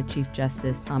Carolina Chief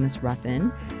Justice Thomas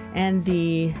Ruffin and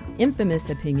the infamous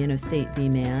opinion of State v.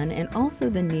 Mann, and also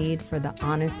the need for the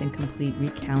honest and complete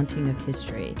recounting of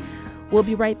history. We'll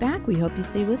be right back. We hope you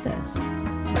stay with us.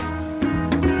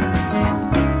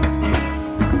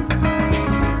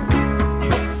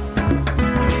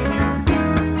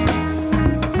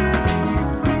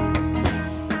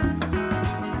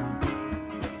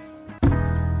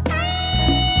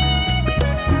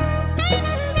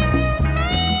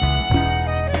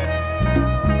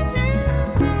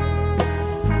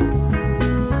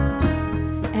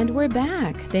 We're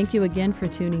back. Thank you again for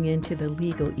tuning in to the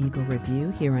Legal Eagle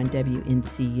Review here on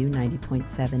WNCU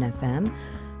 90.7 FM.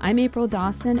 I'm April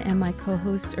Dawson, and my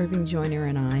co-host Irving Joyner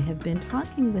and I have been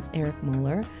talking with Eric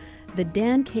Muller, the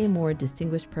Dan K. Moore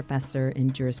Distinguished Professor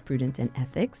in Jurisprudence and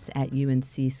Ethics at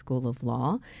UNC School of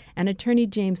Law, and attorney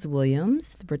James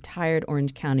Williams, the retired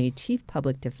Orange County Chief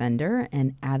Public Defender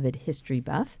and avid history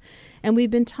buff. And we've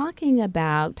been talking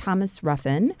about Thomas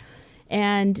Ruffin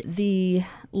and the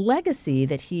legacy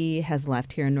that he has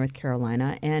left here in North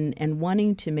Carolina, and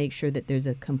wanting to make sure that there's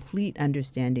a complete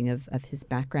understanding of his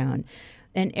background.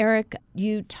 And Eric,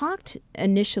 you talked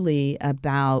initially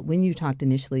about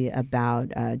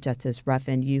Justice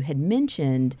Ruffin, you had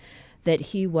mentioned that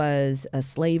he was a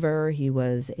slaver, he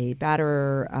was a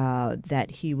batterer,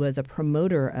 that he was a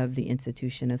promoter of the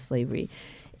institution of slavery.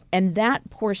 And that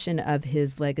portion of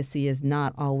his legacy is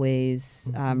not always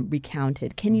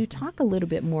recounted. Can you talk a little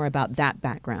bit more about that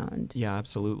background? Yeah,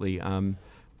 absolutely.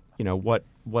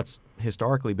 What's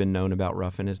historically been known about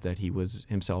Ruffin is that he was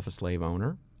himself a slave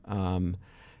owner.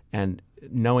 And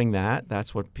knowing that,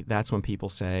 that's when people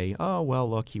say, oh, well,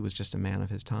 look, he was just a man of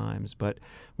his times. But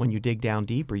when you dig down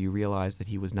deeper, you realize that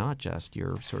he was not just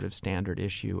your sort of standard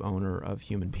issue owner of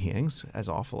human beings, as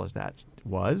awful as that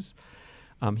was.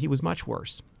 He was much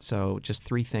worse. So just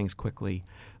three things quickly.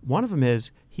 One of them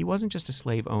is he wasn't just a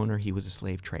slave owner, he was a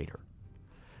slave trader.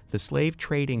 The slave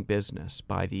trading business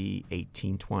by the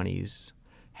 1820s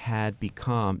had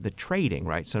become the trading,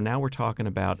 right? So now we're talking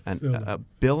about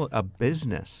a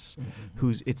business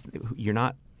whose you're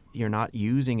not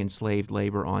using enslaved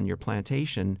labor on your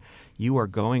plantation. You are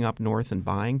going up north and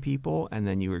buying people, and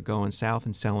then you are going south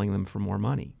and selling them for more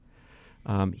money.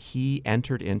 He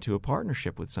entered into a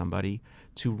partnership with somebody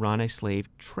to run a slave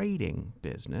trading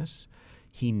business.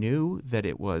 He knew that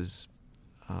it was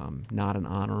not an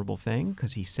honorable thing,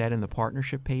 because he said in the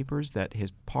partnership papers that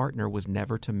his partner was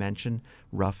never to mention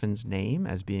Ruffin's name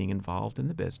as being involved in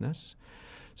the business.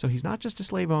 So he's not just a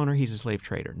slave owner, he's a slave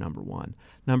trader, number one.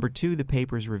 Number two, the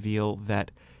papers reveal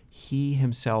that he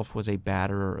himself was a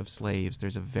batterer of slaves.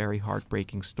 There's a very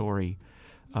heartbreaking story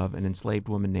of an enslaved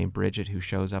woman named Bridget who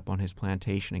shows up on his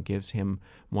plantation and gives him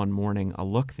one morning a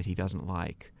look that he doesn't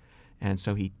like. And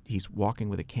so he's walking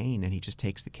with a cane, and he just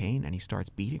takes the cane and he starts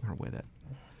beating her with it.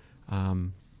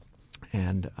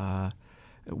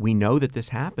 We know that this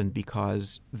happened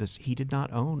because he did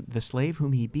not own the slave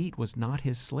whom he beat was not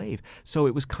his slave. So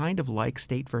it was kind of like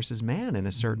State versus Mann in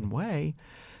a certain way.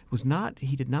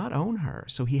 He did not own her,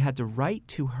 so he had to write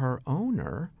to her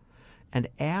owner and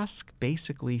ask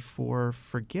basically for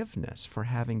forgiveness for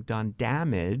having done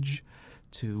damage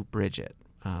to Bridget.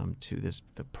 To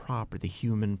the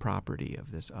human property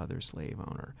of this other slave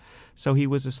owner. So he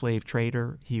was a slave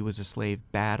trader, he was a slave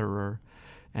batterer,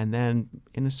 and then,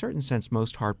 in a certain sense,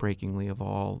 most heartbreakingly of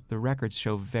all, the records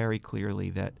show very clearly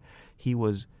that he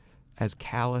was as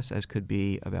callous as could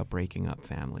be about breaking up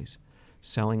families,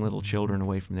 selling little children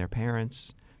away from their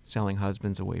parents, selling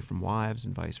husbands away from wives,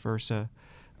 and vice versa,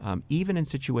 even in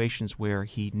situations where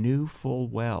he knew full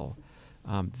well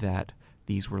that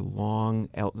these were long,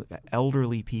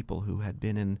 elderly people who had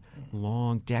been in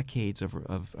long decades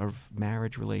of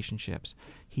marriage relationships.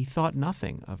 He thought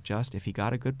nothing of just, if he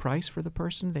got a good price for the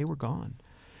person, they were gone.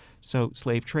 So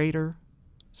slave trader,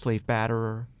 slave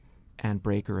batterer, and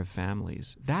breaker of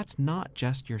families. That's not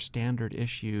just your standard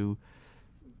issue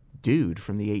dude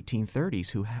from the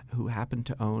 1830s who happened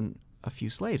to own a few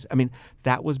slaves. I mean,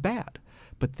 that was bad.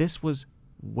 But this was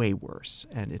way worse.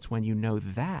 And it's when you know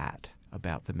that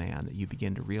about the man that you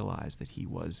begin to realize that he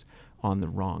was on the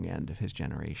wrong end of his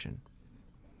generation.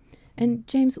 And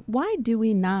James, why do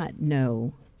we not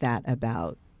know that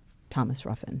about Thomas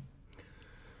Ruffin?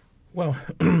 Well,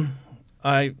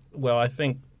 I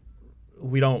think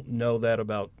we don't know that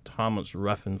about Thomas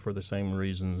Ruffin for the same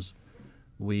reasons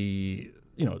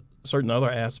certain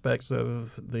other aspects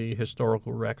of the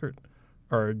historical record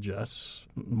are just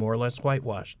more or less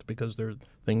whitewashed because they're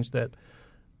things that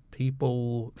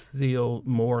people feel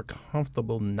more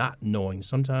comfortable not knowing.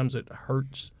 Sometimes it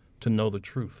hurts to know the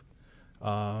truth.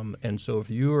 And so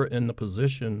if you're in the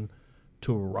position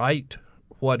to write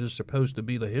what is supposed to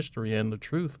be the history and the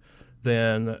truth,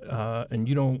 then and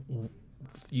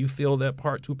you feel that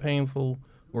part too painful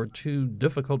or too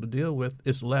difficult to deal with,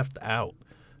 it's left out.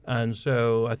 And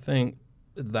so I think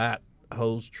that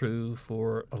holds true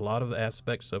for a lot of the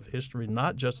aspects of history,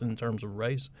 not just in terms of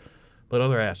race, but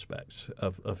other aspects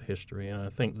of history. And I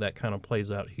think that kind of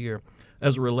plays out here.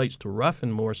 As it relates to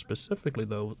Ruffin more specifically,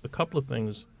 though, a couple of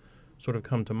things sort of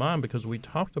come to mind because we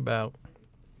talked about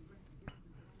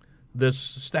this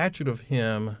statue of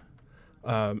him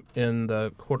in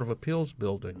the Court of Appeals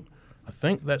building. I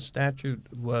think that statue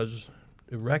was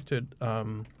erected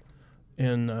in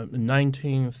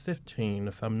 1915,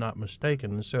 if I'm not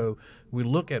mistaken. And so we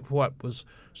look at that was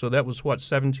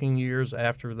 17 years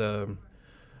after the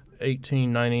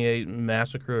 1898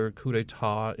 massacre coup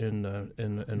d'etat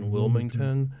in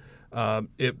Wilmington.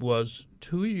 It was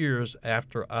 2 years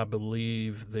after, I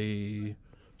believe, the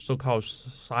so-called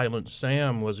Silent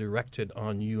Sam was erected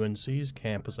on UNC's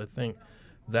campus. I think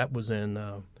that was in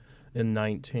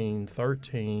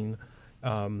 1913.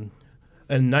 And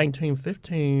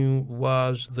 1915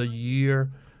 was the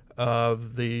year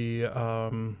of the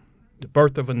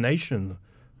Birth of a Nation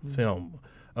film.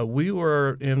 We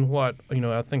were in what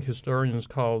I think historians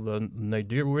call the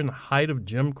nadir. We're in the height of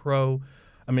Jim Crow.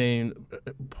 I mean,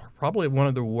 probably one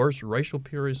of the worst racial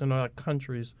periods in our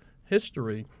country's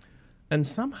history. And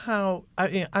somehow,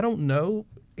 I don't know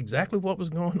exactly what was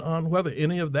going on, whether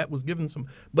any of that was given some,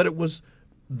 but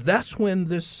that's when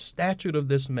this statue of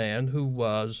this man who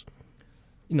was,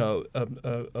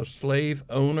 a slave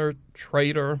owner,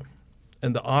 trader,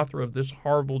 and the author of this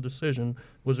horrible decision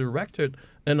was erected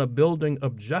in a building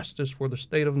of justice for the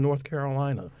state of North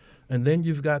Carolina. And then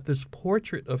you've got this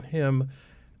portrait of him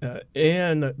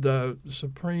in the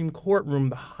Supreme Courtroom,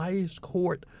 the highest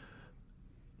court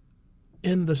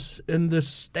in this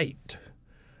state,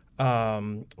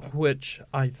 which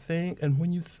I think, and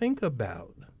when you think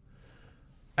about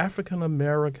African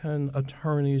American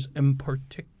attorneys in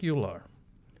particular,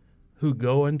 who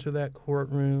go into that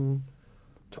courtroom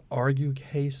to argue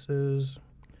cases,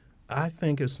 I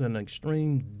think it's an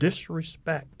extreme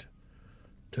disrespect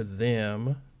to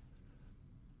them.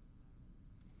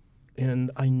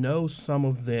 And I know some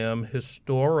of them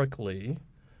historically,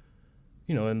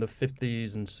 in the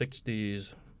 50s and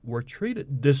 60s, were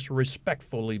treated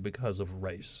disrespectfully because of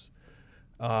race.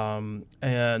 And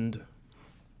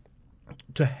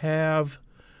to have,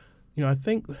 I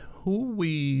think who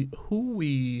we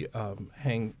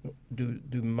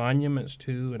do monuments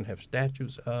to and have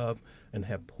statues of and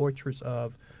have portraits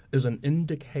of is an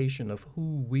indication of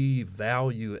who we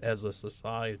value as a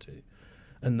society.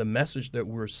 And the message that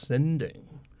we're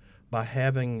sending by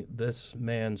having this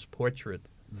man's portrait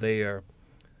there,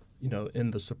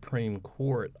 in the Supreme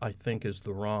Court, I think is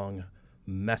the wrong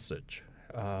message.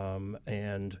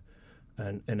 And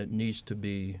it needs to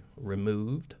be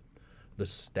removed. The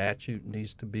statute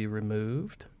needs to be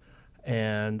removed.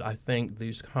 And I think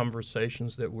these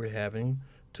conversations that we're having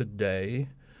today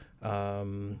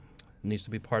needs to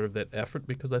be part of that effort,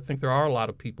 because I think there are a lot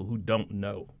of people who don't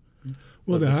know.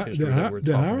 Well,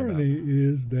 the irony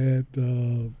is that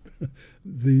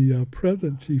the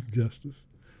present Chief Justice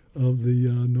of the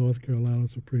North Carolina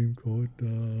Supreme Court,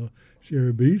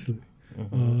 Sherry Beasley,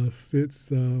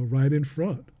 sits right in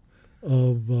front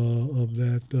of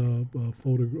that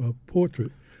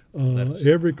portrait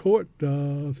every court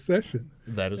session.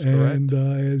 That is correct. And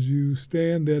as you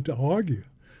stand there to argue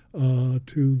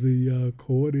to the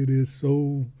court, it is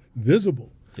so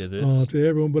visible. It is. To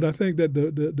everyone. But I think that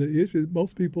the issue,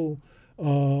 most people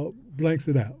blanks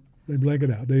it out. They blank it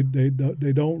out.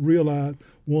 They don't realize,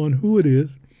 one, who it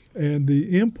is and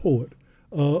the import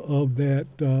of that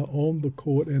on the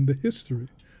court and the history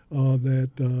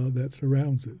that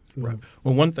surrounds it. So. Right.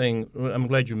 Well, one thing, I'm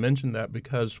glad you mentioned that,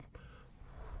 because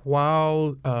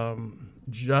while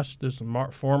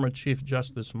former Chief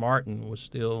Justice Martin was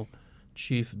still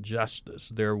Chief Justice,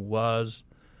 there was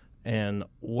an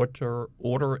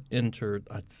order entered,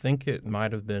 I think it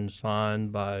might have been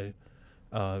signed by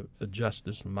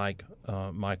Justice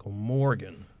Michael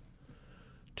Morgan,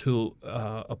 to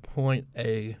appoint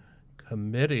a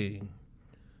committee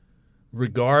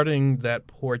regarding that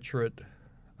portrait.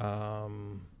 I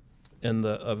don't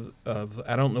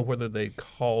know whether they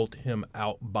called him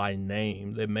out by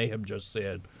name. They may have just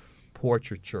said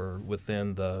portraiture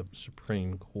within the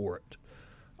Supreme Court.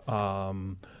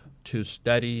 To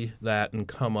study that and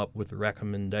come up with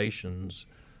recommendations.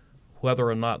 Whether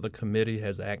or not the committee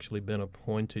has actually been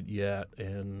appointed yet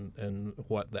and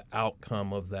what the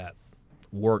outcome of that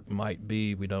work might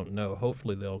be, we don't know.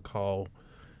 Hopefully they'll call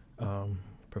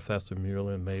Professor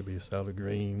Muller and maybe Sally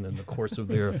Green in the course of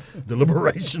their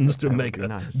deliberations to make a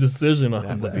decision on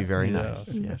that. That would be very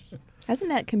nice, yes. Hasn't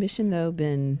that commission, though,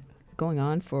 been going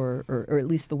on for, or at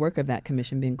least the work of that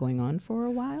commission been going on for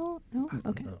a while? No?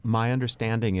 Okay. My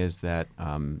understanding is that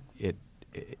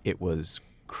it was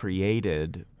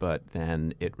created, but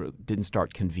then it didn't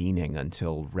start convening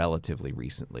until relatively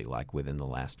recently, like within the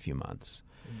last few months.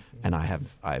 And I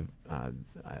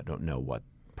don't know what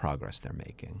progress they're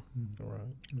making.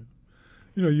 Right.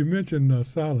 You mentioned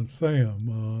Silent Sam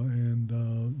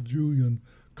and Julian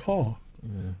Carr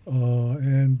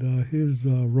and his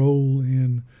role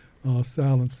in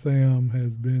Silent Sam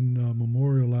has been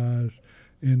memorialized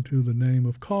into the name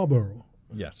of Carborough,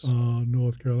 yes,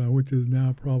 North Carolina, which is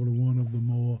now probably one of the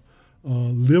more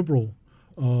liberal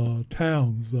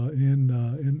towns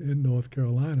in North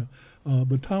Carolina.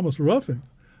 But Thomas Ruffin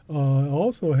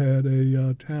also had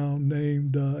a town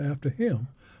named after him,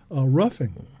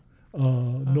 Ruffin,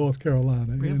 North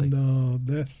Carolina. Really? And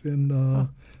that's in, I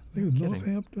think it's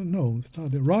Northampton. No, it's not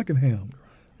there. Rockingham.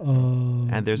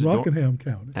 And there's Rockingham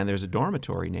County. And there's a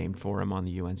dormitory named for him on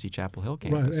the UNC-Chapel Hill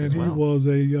campus as well. Right, and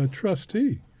he was a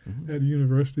trustee at the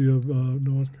University of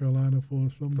North Carolina for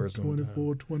some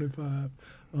 24, 25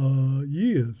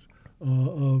 years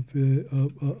of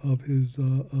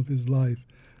his life,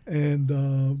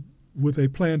 and with a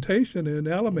plantation in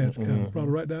Alamance County,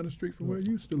 probably right down the street from where he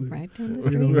used to live. Right down the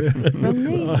street from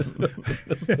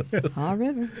me. Haw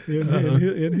River.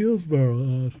 In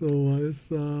Hillsborough. So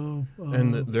it's...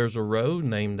 and there's a road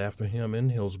named after him in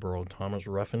Hillsborough, Thomas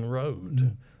Ruffin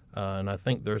Road. And I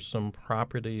think there's some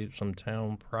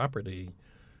town property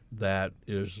that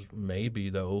is maybe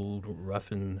the old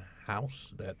Ruffin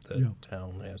house that the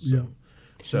town has.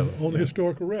 So on the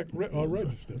historical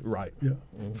register. Right. Yeah.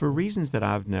 For reasons that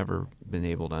I've never been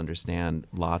able to understand,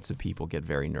 lots of people get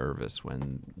very nervous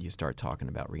when you start talking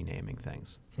about renaming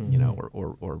things,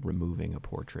 or removing a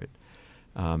portrait.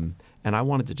 And I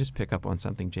wanted to just pick up on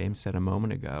something James said a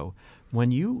moment ago. When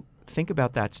you think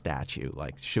about that statue.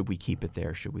 Like, should we keep it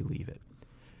there? Should we leave it?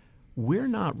 We're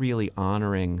not really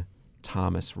honoring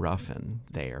Thomas Ruffin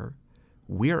there.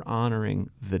 We're honoring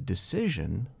the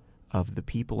decision of the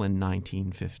people in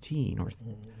 1915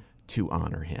 to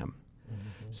honor him.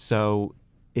 So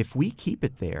if we keep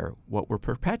it there, what we're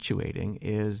perpetuating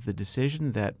is the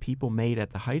decision that people made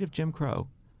at the height of Jim Crow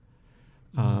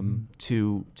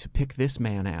to pick this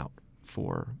man out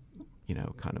for,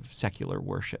 kind of secular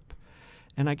worship.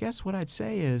 And I guess what I'd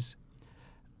say is,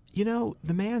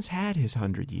 the man's had his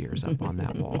 100 years up on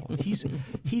that wall.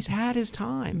 He's had his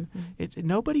time.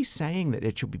 Nobody's saying that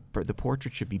the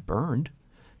portrait should be burned,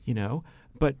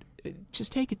 but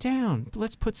just take it down.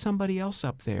 Let's put somebody else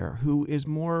up there who is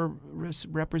more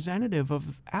representative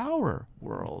of our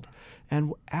world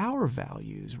and our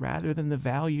values rather than the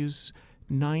values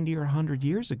 90 or 100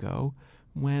 years ago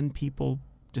when people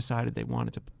decided they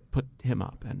wanted to put him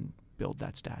up and build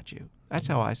that statue. That's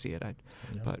how I see it.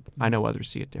 But I know others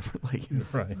see it differently.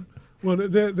 Right. Well,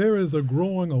 there is a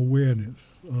growing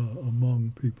awareness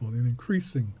among people, an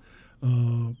increasing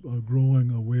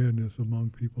growing awareness among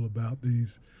people about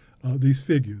these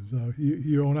figures.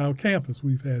 Here on our campus,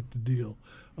 we've had to deal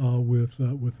with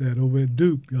that. Over at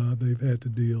Duke, they've had to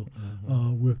deal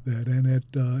with that,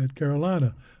 and at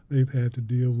Carolina, they've had to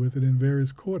deal with it in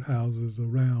various courthouses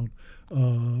around.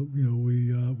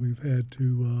 We've had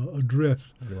to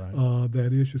address that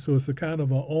issue. So it's a kind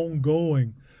of an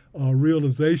ongoing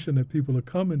realization that people are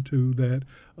coming to that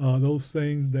those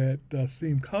things that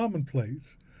seem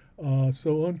commonplace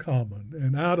so uncommon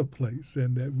and out of place,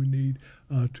 and that we need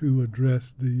to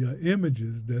address the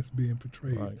images that's being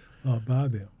portrayed by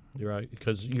them.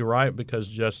 You're right, because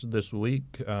just this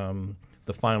week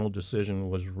the final decision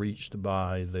was reached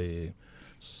by the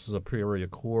Superior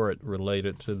Court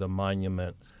related to the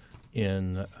monument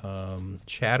in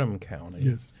Chatham County.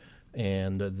 Yes.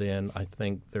 And then I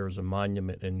think there's a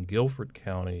monument in Guilford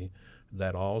County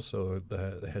that also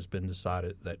has been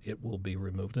decided that it will be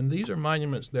removed. And these are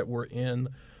monuments that were in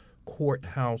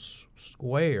courthouse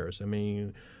squares. I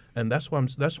mean, and that's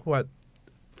what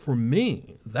for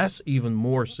me, that's even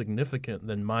more significant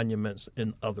than monuments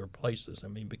in other places. I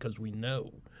mean, because we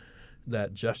know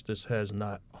that justice has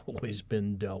not always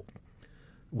been dealt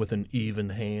with an even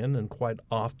hand, and quite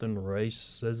often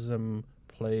racism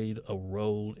played a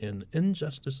role in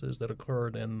injustices that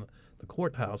occurred in the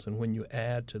courthouse. And when you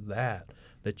add to that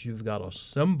you've got a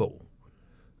symbol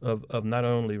of not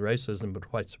only racism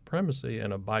but white supremacy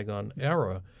in a bygone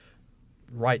era,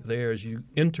 right there as you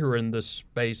enter in this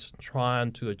space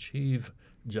trying to achieve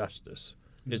justice.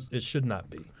 It should not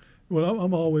be. Well,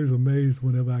 I'm always amazed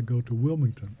whenever I go to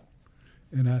Wilmington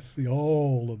and I see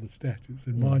all of the statues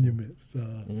and monuments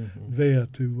there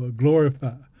to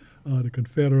glorify the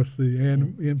Confederacy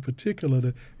and in particular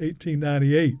the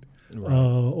 1898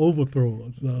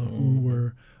 overthrowers who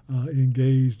were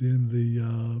engaged in the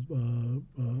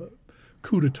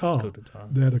coup d'etat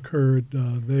that occurred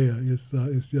there.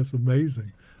 It's just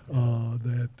amazing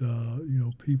that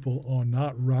people are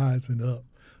not rising up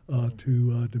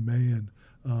to demand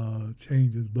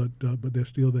changes, but they're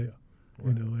still there.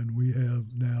 And we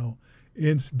have now,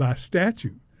 by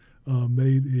statute,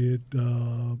 made it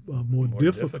more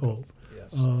difficult.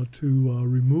 Yes. To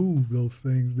remove those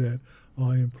things that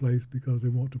are in place because they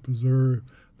want to preserve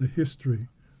the history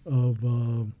of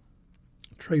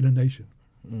Trader Nation.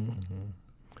 Mm-hmm.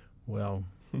 Well,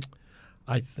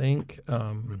 I think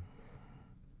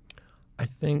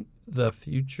the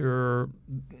future,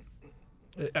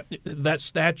 that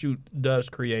statute does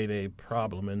create a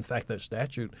problem. In fact,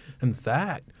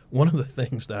 one of the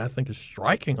things that I think is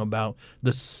striking about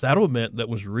the settlement that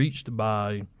was reached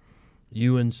by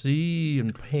UNC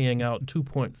and paying out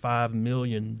 $2.5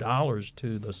 million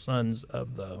to the Sons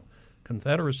of the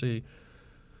Confederacy,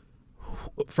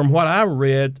 from what I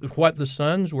read, what the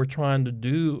Sons were trying to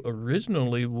do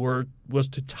originally was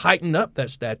to tighten up that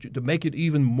statute, to make it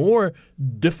even more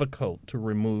difficult to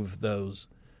remove those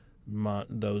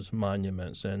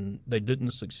monuments, and they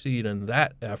didn't succeed in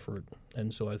that effort.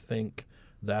 And so I think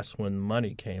that's when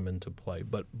money came into play.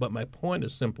 But my point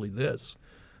is simply this: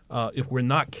 if we're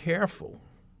not careful,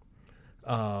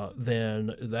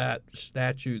 then that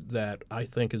statute that I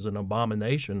think is an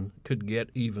abomination could get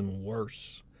even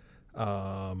worse.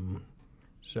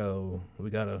 So we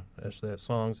gotta, as that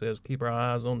song says, keep our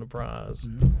eyes on the prize.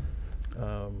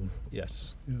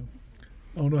 Yes. Yeah.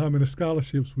 I don't know how many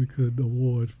scholarships we could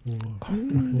award for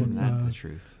isn't that the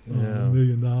truth? $1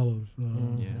 million. So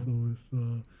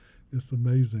it's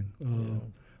amazing.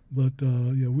 But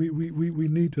we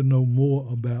need to know more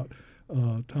about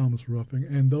Thomas Ruffin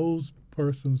and those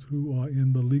persons who are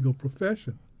in the legal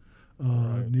profession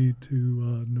need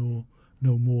to know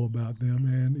more about them.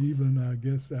 And even, I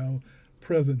guess, our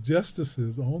present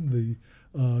justices on the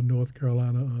North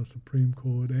Carolina Supreme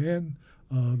Court and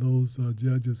those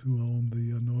judges who are on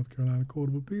the North Carolina Court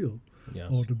of Appeals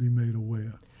ought to be made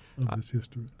aware of this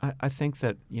history. I think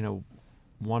that,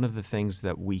 one of the things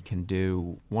that we can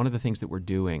do, one of the things that we're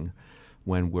doing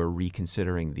when we're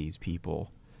reconsidering these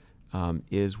people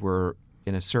is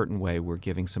in a certain way, we're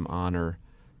giving some honor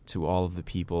to all of the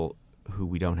people who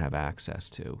we don't have access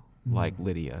to, like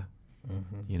Lydia,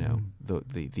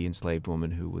 the enslaved woman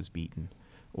who was beaten,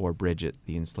 or Bridget,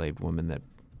 the enslaved woman that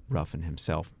Ruffin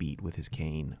himself beat with his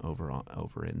cane over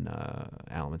in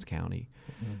Alamance County.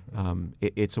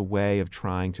 It's a way of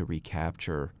trying to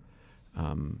recapture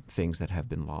things that have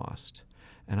been lost.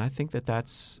 And I think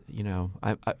that's,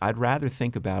 I'd rather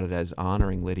think about it as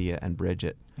honoring Lydia and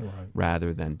Bridget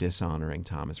rather than dishonoring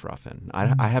Thomas Ruffin.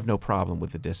 I have no problem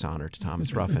with the dishonor to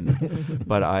Thomas Ruffin,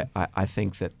 but I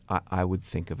think that I would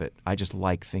think of it, I just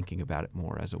like thinking about it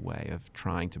more as a way of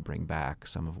trying to bring back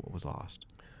some of what was lost.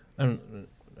 And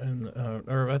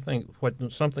I think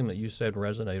something that you said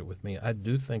resonated with me. I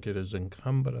do think it is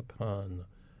incumbent upon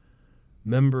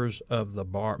members of the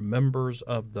bar, members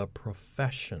of the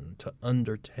profession, to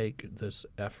undertake this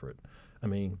effort. I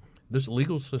mean, this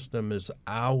legal system is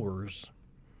ours,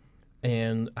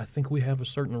 and I think we have a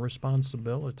certain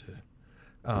responsibility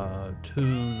not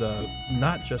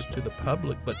just to the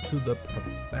public, but to the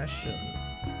profession,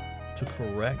 to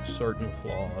correct certain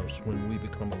flaws when we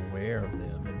become aware of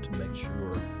them, and to make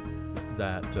sure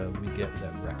that we get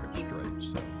that record straight.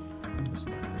 So that's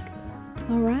what I think.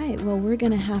 All right. Well, we're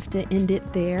going to have to end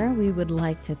it there. We would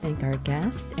like to thank our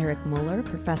guest, Eric Muller,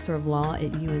 professor of law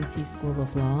at UNC School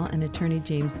of Law, and attorney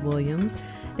James Williams.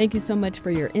 Thank you so much for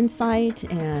your insight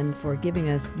and for giving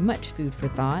us much food for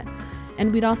thought.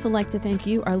 And we'd also like to thank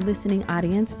you, our listening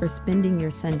audience, for spending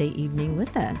your Sunday evening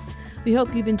with us. We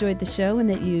hope you've enjoyed the show and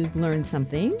that you've learned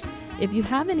something. If you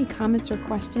have any comments or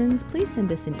questions, please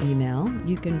send us an email.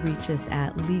 You can reach us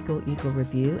at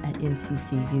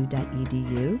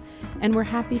legaleaglereview@nccu.edu. And we're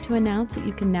happy to announce that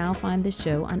you can now find the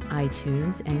show on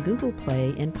iTunes and Google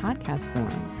Play in podcast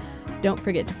form. Don't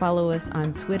forget to follow us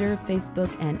on Twitter,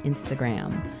 Facebook, and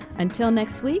Instagram. Until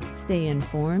next week, stay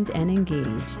informed and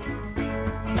engaged.